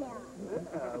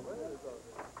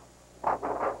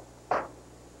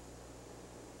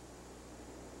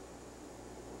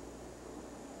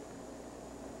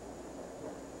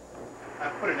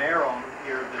put an arrow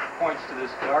here that points to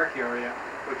this dark area,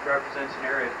 which represents an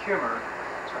area of tumor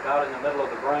about in the middle of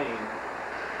the brain.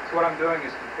 So what I'm doing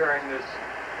is comparing this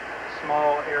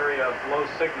small area of low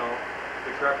signal,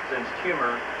 which represents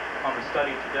tumor, on the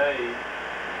study today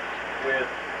with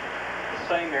the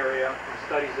same area from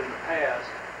studies in the past.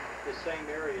 The same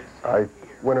area. I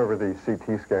went over the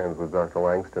CT scans with Dr.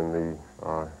 Langston, the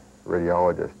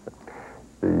radiologist.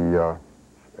 The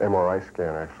MRI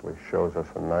scan actually shows us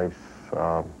a nice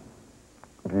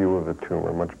view of the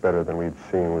tumor, much better than we'd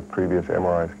seen with previous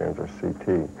MRI scans or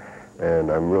CT. And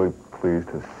I'm really pleased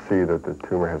to see that the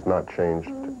tumor has not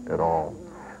changed at all.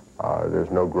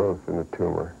 There's no growth in the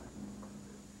tumor.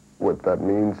 What that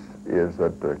means is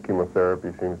that the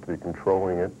chemotherapy seems to be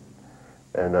controlling it,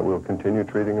 and that we'll continue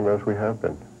treating him as we have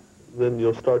been. Then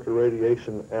you'll start the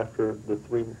radiation after the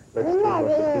next 3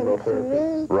 months of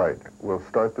chemotherapy. Right. We'll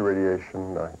start the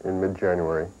radiation in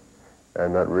mid-January,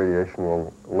 and that radiation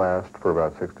will last for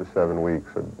about 6 to 7 weeks,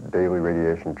 a daily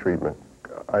radiation treatment.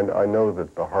 I know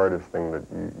that the hardest thing that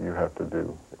you have to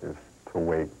do is to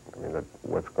wait. I mean, that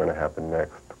what's going to happen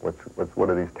next? What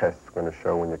are these tests going to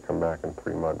show when you come back in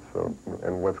 3 months? So,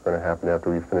 and what's going to happen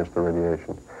after we finish the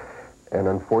radiation? And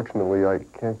unfortunately, I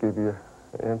can't give you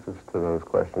answers to those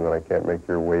questions, and I can't make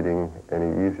your waiting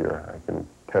any easier. I can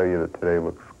tell you that today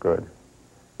looks good.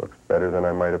 Looks better than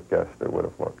I might have guessed it would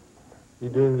have looked. You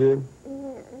doing good?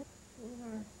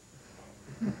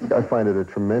 I find it a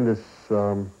tremendous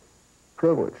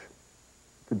privilege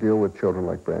to deal with children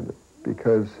like Brandon,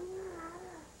 because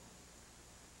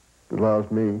it allows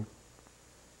me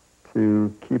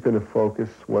to keep into focus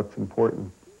what's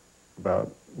important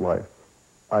about life.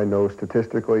 I know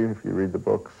statistically, if you read the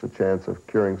books, the chance of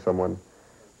curing someone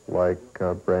like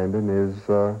Brandon is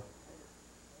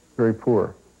very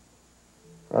poor.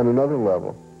 On another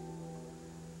level,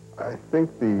 I think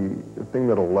the thing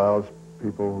that allows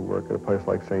people who work at a place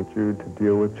like St. Jude to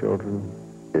deal with children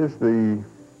is the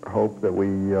hope that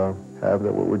we have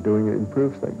that what we're doing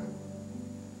improves things.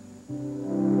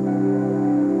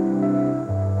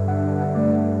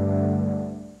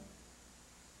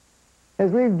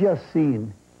 As we've just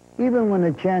seen, even when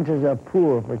the chances are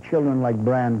poor for children like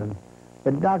Brandon,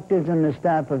 the doctors and the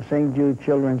staff of St. Jude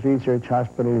Children's Research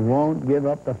Hospital won't give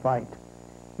up the fight.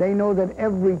 They know that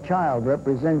every child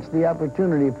represents the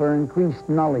opportunity for increased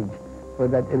knowledge, for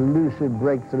that elusive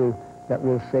breakthrough that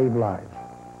will save lives.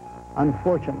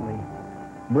 Unfortunately,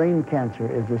 brain cancer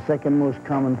is the second most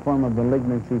common form of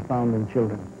malignancy found in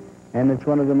children, and it's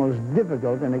one of the most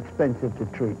difficult and expensive to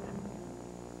treat.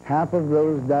 Half of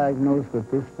those diagnosed with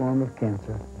this form of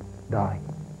cancer die.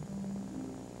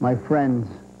 My friends,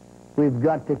 we've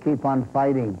got to keep on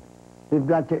fighting. We've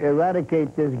got to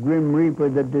eradicate this grim reaper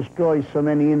that destroys so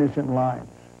many innocent lives.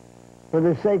 For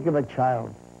the sake of a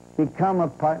child, become a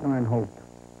partner in hope.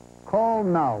 Call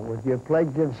now with your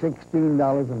pledge of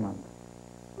 $16 a month.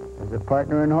 As a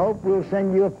partner in hope, we'll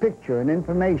send you a picture and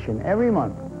information every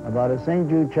month about a St.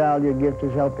 Jude child your gift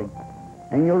is helping.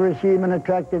 And you'll receive an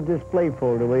attractive display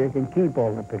folder where you can keep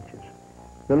all the pictures.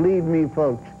 Believe me,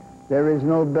 folks, there is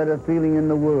no better feeling in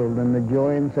the world than the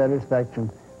joy and satisfaction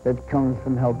that comes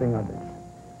from helping others.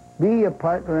 Be a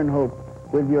partner in hope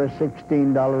with your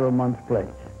 $16 a month pledge.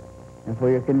 And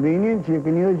for your convenience, you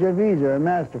can use your Visa or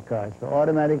MasterCard for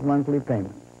automatic monthly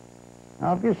payments.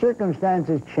 Now, if your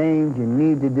circumstances change and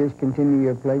need to discontinue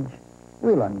your pledge,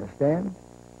 we'll understand.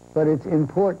 But it's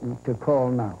important to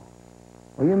call now.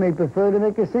 Or you may prefer to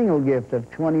make a single gift of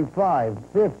 $25,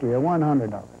 $50, or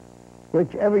 $100.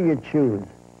 Whichever you choose,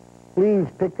 please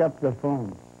pick up the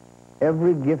phone.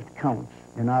 Every gift counts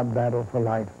in our battle for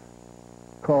life.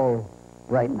 Call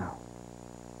right now.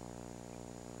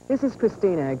 This is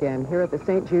Christina again, here at the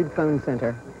St. Jude Phone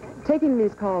Center. Taking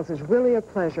these calls is really a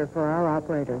pleasure for our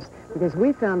operators because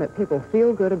we found that people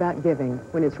feel good about giving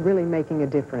when it's really making a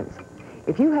difference.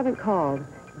 If you haven't called,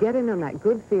 get in on that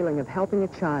good feeling of helping a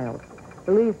child.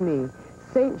 Believe me,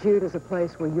 St. Jude is a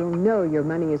place where you'll know your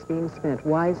money is being spent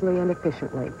wisely and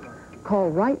efficiently. Call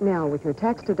right now with your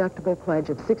tax-deductible pledge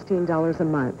of $16 a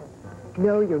month.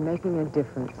 Know you're making a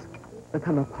difference.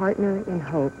 Become a partner in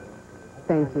hope.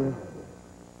 Thank you.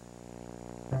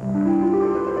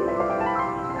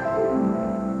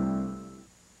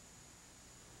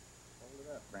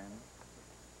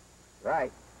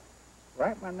 Right.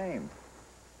 Write my name.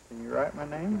 Can you write my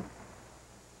name?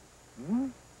 Hmm?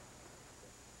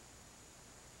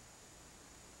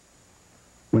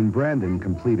 When Brandon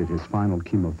completed his final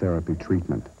chemotherapy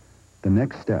treatment, the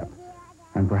next step,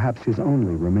 and perhaps his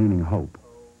only remaining hope,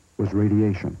 was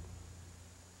radiation.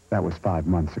 That was 5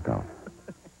 months ago.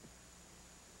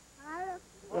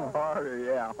 Harder,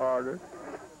 yeah, harder.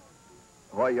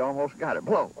 Well, you almost got it.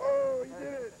 Blow. Oh, you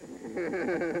did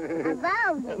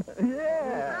it.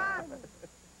 Yeah.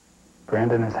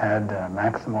 Brandon has had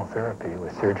maximal therapy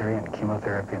with surgery and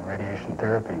chemotherapy and radiation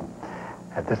therapy.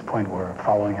 At this point, we're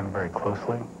following him very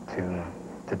closely to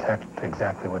detect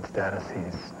exactly what status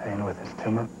he's in with his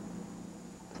tumor.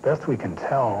 As best we can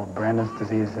tell, Brandon's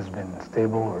disease has been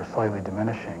stable or slightly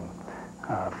diminishing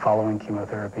following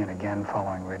chemotherapy and again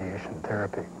following radiation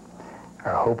therapy.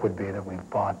 Our hope would be that we've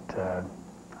bought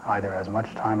either as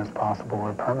much time as possible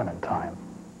or permanent time.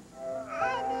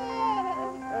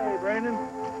 Hey, Brandon.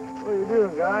 What are you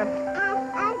doing, guy?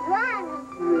 I'm running.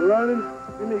 You running?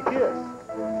 Give me a kiss.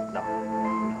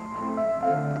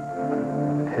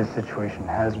 His situation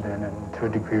has been, and to a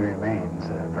degree remains,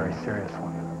 a very serious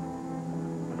one.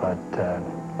 But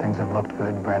things have looked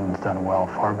good. Brandon's done well,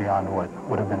 far beyond what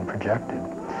would have been projected.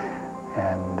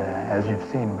 And as you've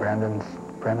seen, Brandon's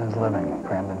living.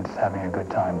 Brandon's having a good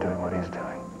time doing what he's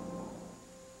doing.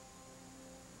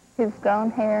 He's grown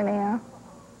hair now,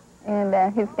 and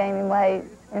he's gaining weight,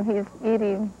 and he's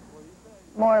eating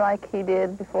more like he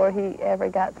did before he ever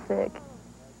got sick.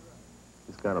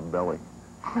 He's got a belly.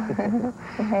 And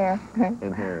hair.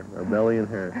 And hair. A belly and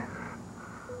hair.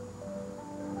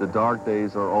 The dark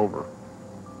days are over.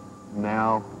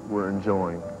 Now we're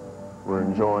enjoying. We're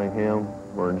enjoying him.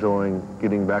 We're enjoying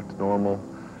getting back to normal.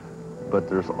 But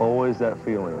there's always that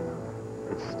feeling.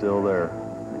 It's still there.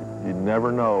 You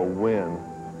never know when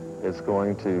it's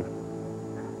going to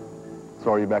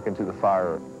throw you back into the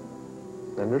fire.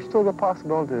 And there's still the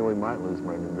possibility that we might lose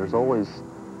Brandon. There's always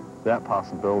that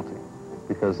possibility.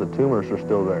 because the tumors are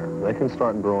still there. They can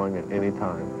start growing at any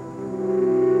time.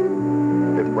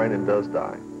 If Brandon does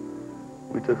die,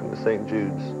 we took him to St.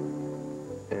 Jude's,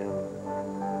 and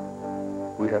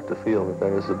we have to feel that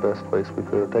that is the best place we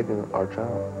could have taken our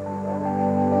child.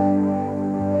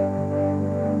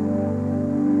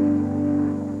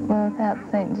 Well, without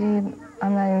St. Jude,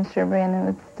 I'm not even sure Brandon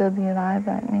would still be alive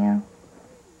right now.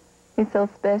 He's so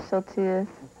special to us,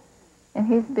 and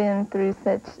he's been through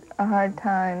such a hard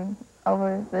time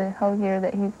over the whole year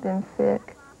that he's been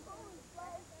sick.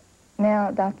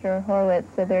 Now, Dr. Horowitz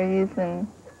said they're using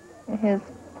his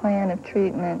plan of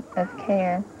treatment, of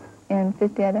care, in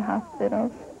 50 other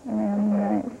hospitals around the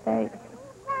United States.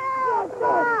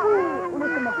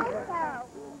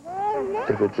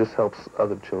 If it just helps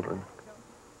other children,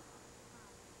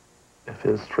 if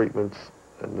his treatments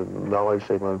and the knowledge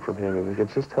they learn from him, if it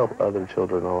could just help other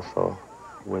children also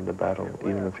win the battle,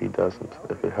 even if he doesn't,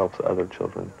 if it helps other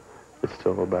children, it's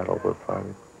still a battle worth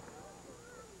fighting.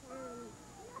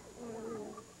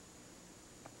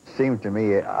 Seems to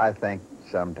me, I think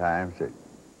sometimes that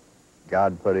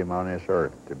God put him on this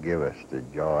earth to give us the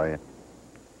joy.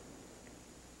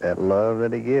 That love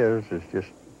that he gives is just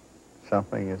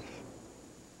something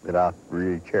that I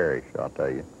really cherish, I'll tell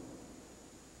you.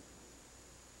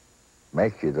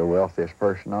 Makes you the wealthiest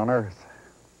person on earth.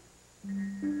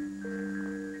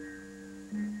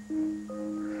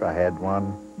 If I had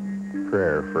one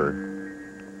prayer for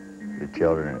the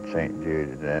children at St. Jude,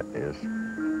 and that is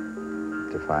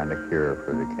to find a cure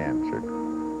for the cancer.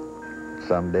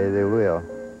 Someday they will.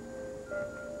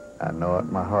 I know it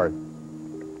in my heart.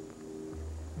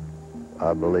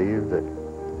 I believe that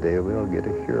they will get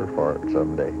a cure for it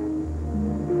someday.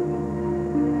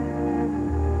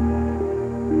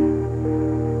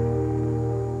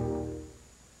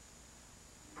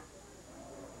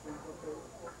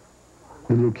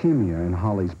 The leukemia in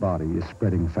Holly's body is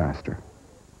spreading faster.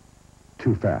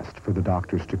 Too fast for the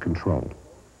doctors to control.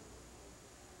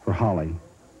 For Holly,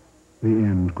 the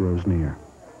end grows near.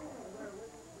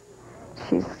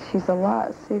 She's a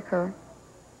lot sicker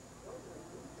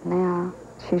now.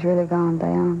 She's really gone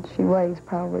down. She weighs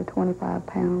probably 25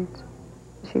 pounds.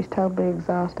 She's totally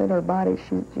exhausted. Her body,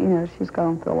 she's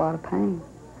going through a lot of pain.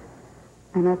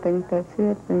 And I think that's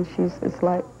it. And it's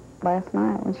like last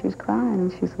night when she's crying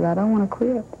and she said, I don't want to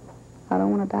quit. I don't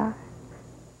want to die.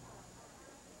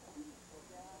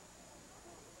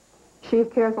 She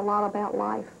cares a lot about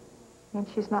life, and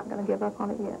she's not going to give up on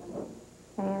it yet.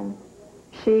 And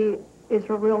she is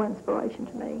a real inspiration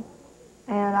to me.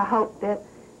 And I hope that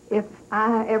if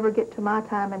I ever get to my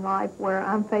time in life where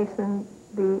I'm facing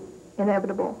the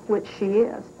inevitable, which she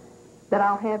is, that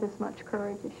I'll have as much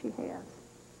courage as she has.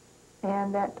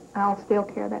 And that I'll still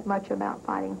care that much about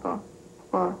fighting for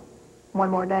one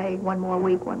more day, one more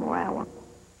week, one more hour.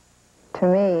 To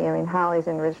me, I mean, Holly's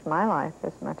enriched my life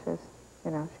as much as,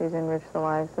 she's enriched the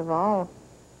lives of all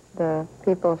the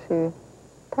people she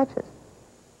touches.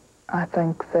 I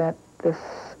think that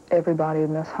everybody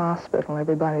in this hospital,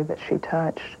 everybody that she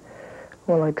touched,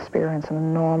 will experience an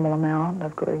enormous amount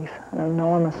of grief, an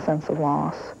enormous sense of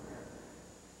loss.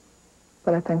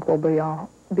 But I think we'll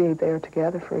be there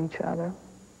together for each other.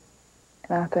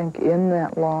 And I think in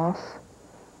that loss,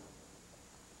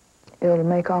 it'll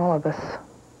make all of us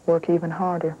work even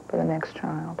harder for the next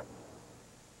child.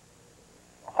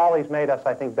 Holly's made us,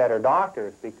 I think, better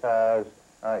doctors because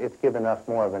it's given us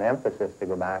more of an emphasis to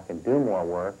go back and do more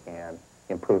work and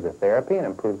improve the therapy and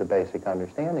improve the basic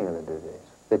understanding of the disease.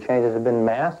 The changes have been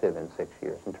massive in 6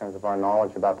 years in terms of our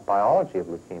knowledge about the biology of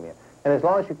leukemia. And as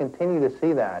long as you continue to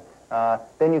see that,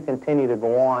 then you continue to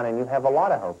go on and you have a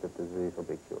lot of hope that the disease will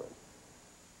be cured.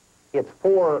 It's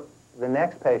for the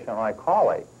next patient like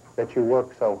Holly that you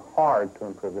work so hard to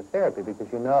improve the therapy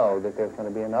because you know that there's going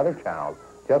to be another child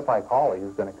just like Holly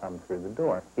who's going to come through the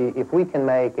door. If we can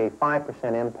make a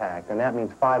 5% impact, and that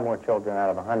means 5 more children out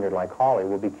of 100 like Holly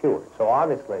will be cured. So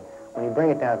obviously, when you bring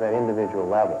it down to that individual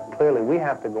level, clearly we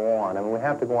have to go on, and we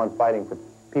have to go on fighting for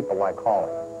people like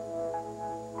Holly.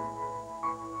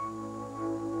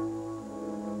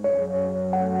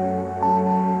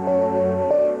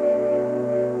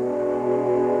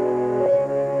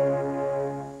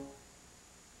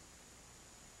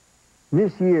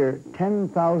 This year,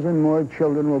 10,000 more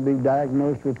children will be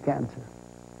diagnosed with cancer.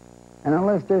 And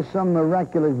unless there's some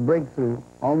miraculous breakthrough,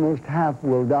 almost half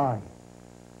will die.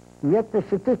 Yet the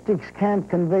statistics can't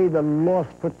convey the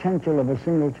lost potential of a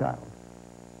single child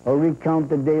or recount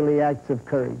the daily acts of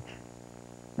courage.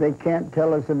 They can't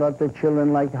tell us about the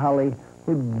children like Holly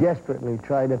who desperately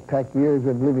try to pack years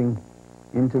of living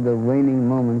into the waning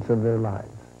moments of their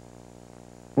lives.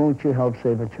 Won't you help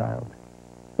save a child?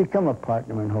 Become a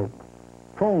partner in hope.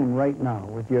 phone right now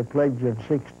with your pledge of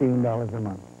 $16 a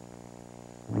month.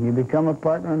 When you become a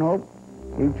partner in hope,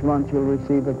 each month you'll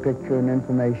receive a picture and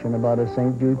information about a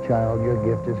St. Jude child your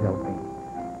gift is helping.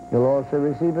 You'll also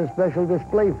receive a special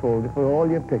display folder for all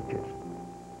your pictures.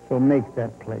 So make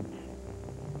that pledge.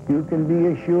 You can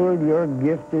be assured your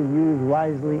gift is used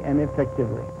wisely and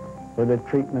effectively for the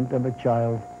treatment of a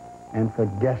child and for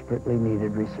desperately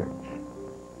needed research.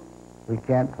 We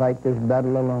can't fight this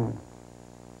battle alone,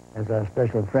 as our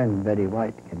special friend Betty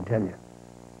White can tell you.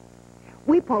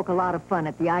 We poke a lot of fun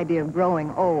at the idea of growing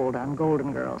old on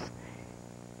Golden Girls.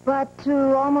 But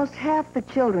to almost half the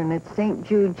children at St.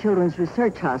 Jude Children's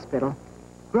Research Hospital,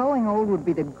 growing old would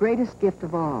be the greatest gift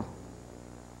of all.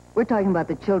 We're talking about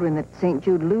the children that St.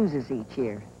 Jude loses each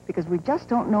year, because we just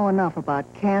don't know enough about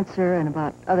cancer and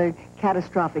about other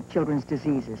catastrophic children's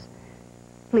diseases.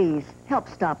 Please, help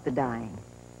stop the dying.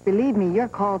 Believe me, your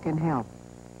call can help.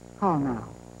 Call now.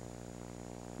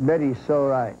 Betty's so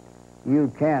right.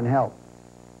 You can help.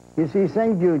 You see,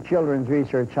 St. Jude Children's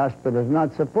Research Hospital is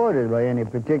not supported by any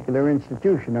particular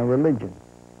institution or religion.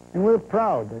 And we're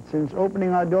proud that since opening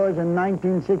our doors in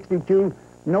 1962,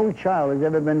 no child has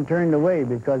ever been turned away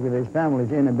because of his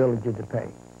family's inability to pay.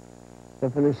 So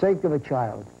for the sake of a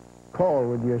child, call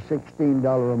with your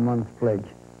 $16 a month pledge.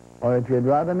 Or if you'd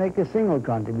rather make a single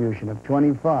contribution of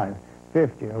 $25,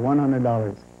 $50, or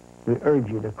 $100, we urge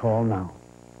you to call now.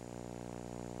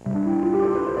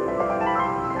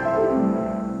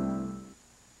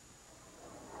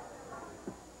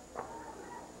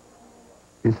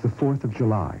 It's the 4th of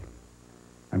July,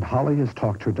 and Holly has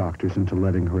talked her doctors into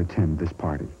letting her attend this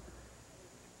party.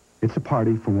 It's a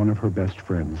party for one of her best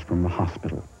friends from the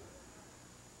hospital.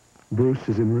 Bruce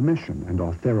is in remission and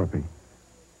off therapy,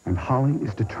 and Holly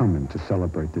is determined to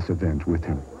celebrate this event with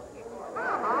him.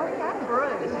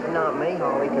 This is not me,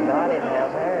 Holly, because I didn't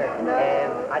have hair, and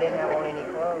I didn't have on any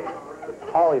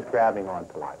clothes. Holly's grabbing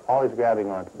onto life. Holly's grabbing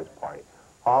onto this party.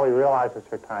 Holly realizes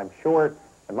her time's short.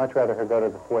 I'd much rather her go to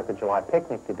the 4th of July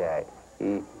picnic today,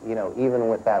 you know, even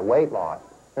with that weight loss,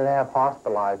 than to have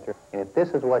hospitalized her. And if this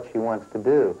is what she wants to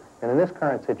do, and in this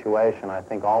current situation, I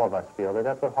think all of us feel that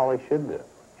that's what Holly should do.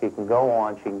 She can go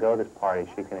on, she can go to this party,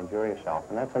 she can enjoy herself,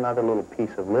 and that's another little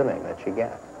piece of living that she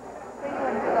gets.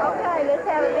 Okay, let's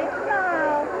have a big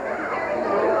smile.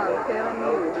 I'm telling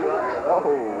you. Oh,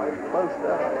 close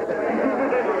up.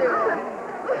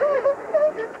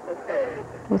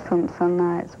 Well, some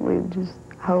nights we just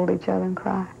hold each other and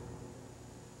cry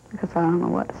because I don't know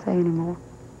what to say anymore.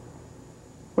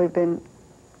 We've been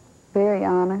very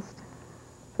honest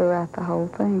throughout the whole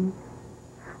thing.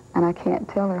 And I can't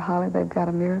tell her, Holly, they've got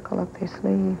a miracle up their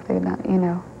sleeve. They're not, you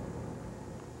know,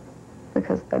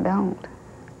 because they don't.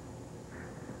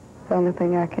 The only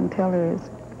thing I can tell her is,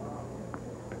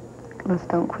 let's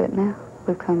don't quit now.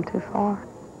 We've come too far.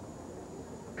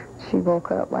 She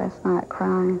woke up last night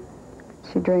crying.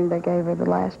 She dreamed they gave her the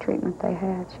last treatment they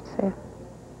had, she said.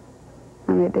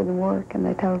 And it didn't work, and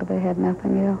they told her they had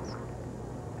nothing else.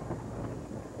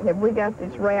 Have we got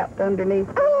this wrapped underneath?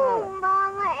 Oh,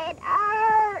 Mama, it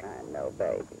hurts. I know,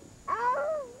 baby.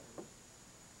 Oh.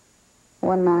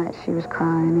 One night she was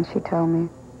crying, and she told me,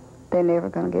 they're never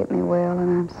going to get me well, and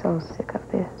I'm so sick of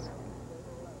this.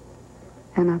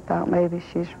 And I thought maybe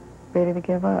she's ready to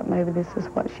give up. Maybe this is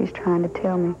what she's trying to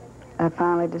tell me. I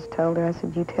finally just told her, I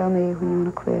said, you tell me when you want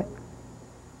to quit,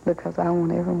 because I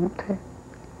won't ever want to.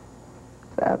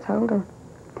 So I told her,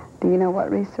 do you know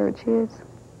what research is?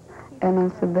 And I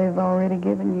said, they've already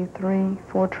given you 3,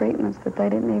 4 treatments that they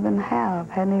didn't even have,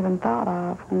 hadn't even thought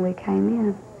of when we came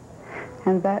in.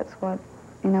 And that's what,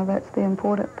 you know, that's the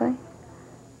important thing.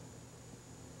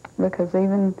 Because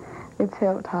even it's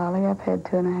helped Holly. I've had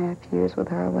 2.5 years with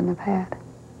her I wouldn't have had.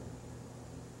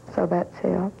 So that's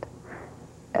helped.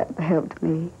 It helped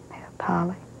me, helped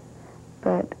Holly.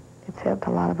 But it's helped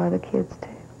a lot of other kids, too.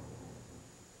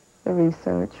 The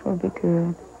research will be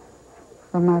good.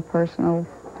 For my personal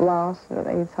loss,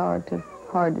 it's hard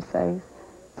to say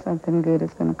something good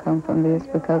is going to come from this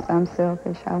because I'm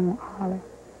selfish. I want Holly.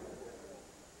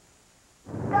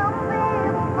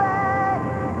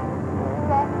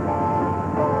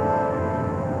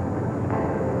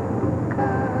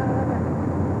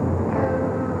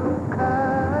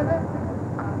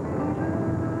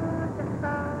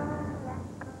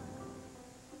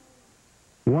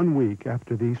 One week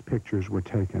after these pictures were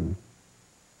taken,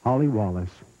 Holly Wallace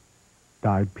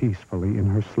died peacefully in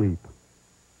her sleep,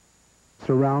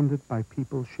 surrounded by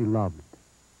people she loved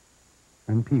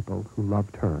and people who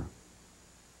loved her.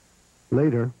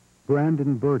 Later,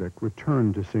 Brandon Burdick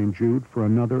returned to St. Jude for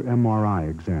another MRI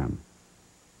exam.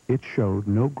 It showed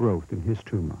no growth in his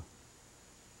tumor.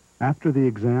 After the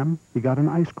exam, he got an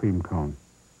ice cream cone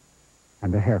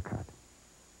and a haircut.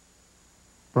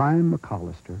 Brian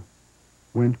McCollister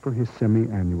went for his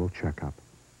semi-annual checkup.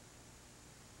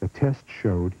 The test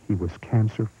showed he was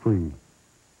cancer-free.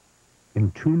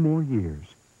 In 2 more years,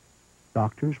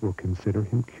 doctors will consider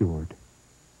him cured.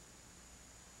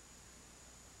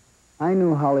 I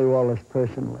knew Holly Wallace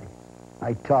personally.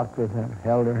 I talked with her,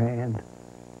 held her hand,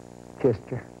 kissed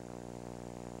her.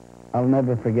 I'll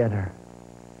never forget her.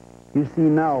 You see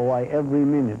now why every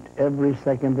minute, every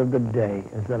second of the day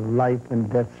is a life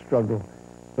and death struggle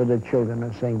for the children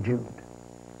of St. Jude.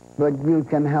 But you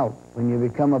can help when you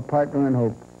become a partner in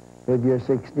hope with your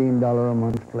 $16 a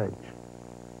month pledge.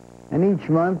 And each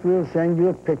month we'll send you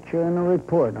a picture and a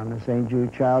report on the St.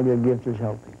 Jude child your gift is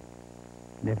helping.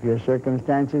 And if your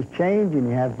circumstances change and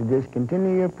you have to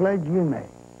discontinue your pledge, you may.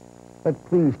 But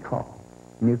please call.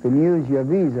 And you can use your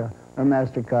Visa or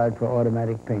MasterCard for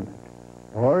automatic payment.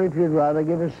 Or if you'd rather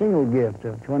give a single gift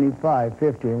of $25,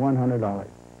 $50, or $100,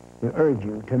 we urge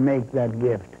you to make that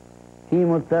gift.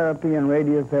 Chemotherapy and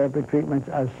radiotherapy treatments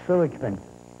are so expensive.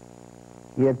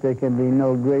 Yet there can be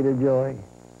no greater joy,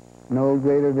 no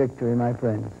greater victory, my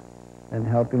friends, than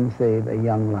helping save a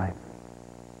young life.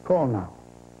 Call now.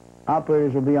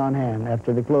 Operators will be on hand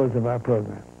after the close of our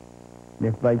program. And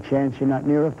if by chance you're not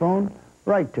near a phone,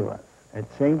 write to us at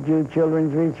St. Jude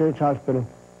Children's Research Hospital,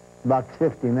 Box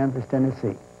 50, Memphis,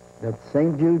 Tennessee. That's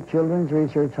St. Jude Children's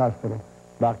Research Hospital,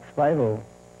 Box 50,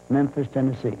 Memphis,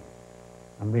 Tennessee.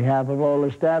 On behalf of all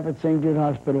the staff at St. Jude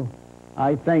Hospital,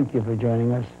 I thank you for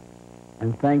joining us,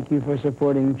 and thank you for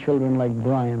supporting children like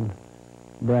Brian,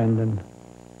 Brandon,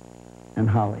 and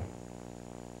Holly.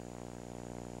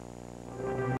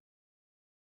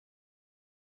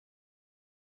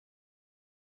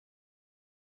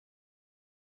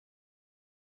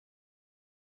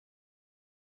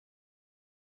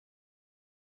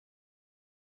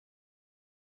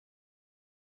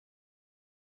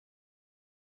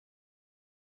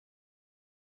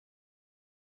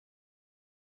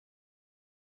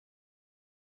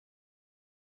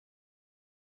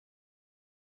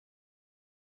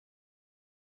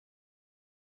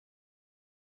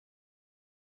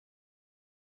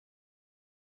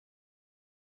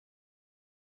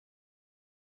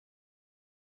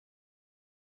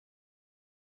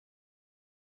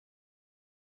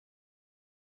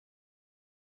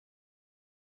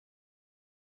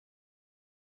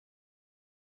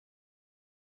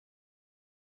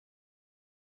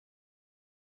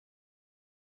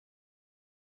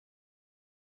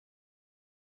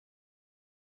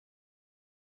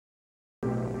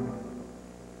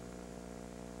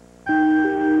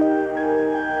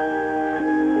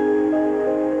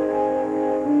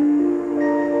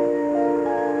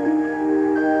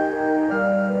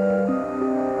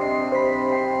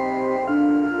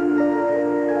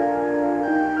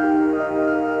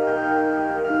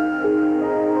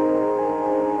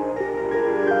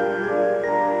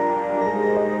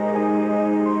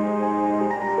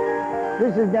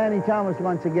 This is Danny Thomas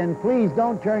once again. Please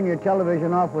don't turn your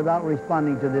television off without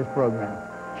responding to this program.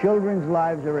 Children's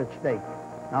lives are at stake.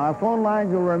 Now, our phone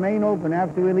lines will remain open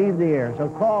after we leave the air, so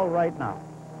call right now.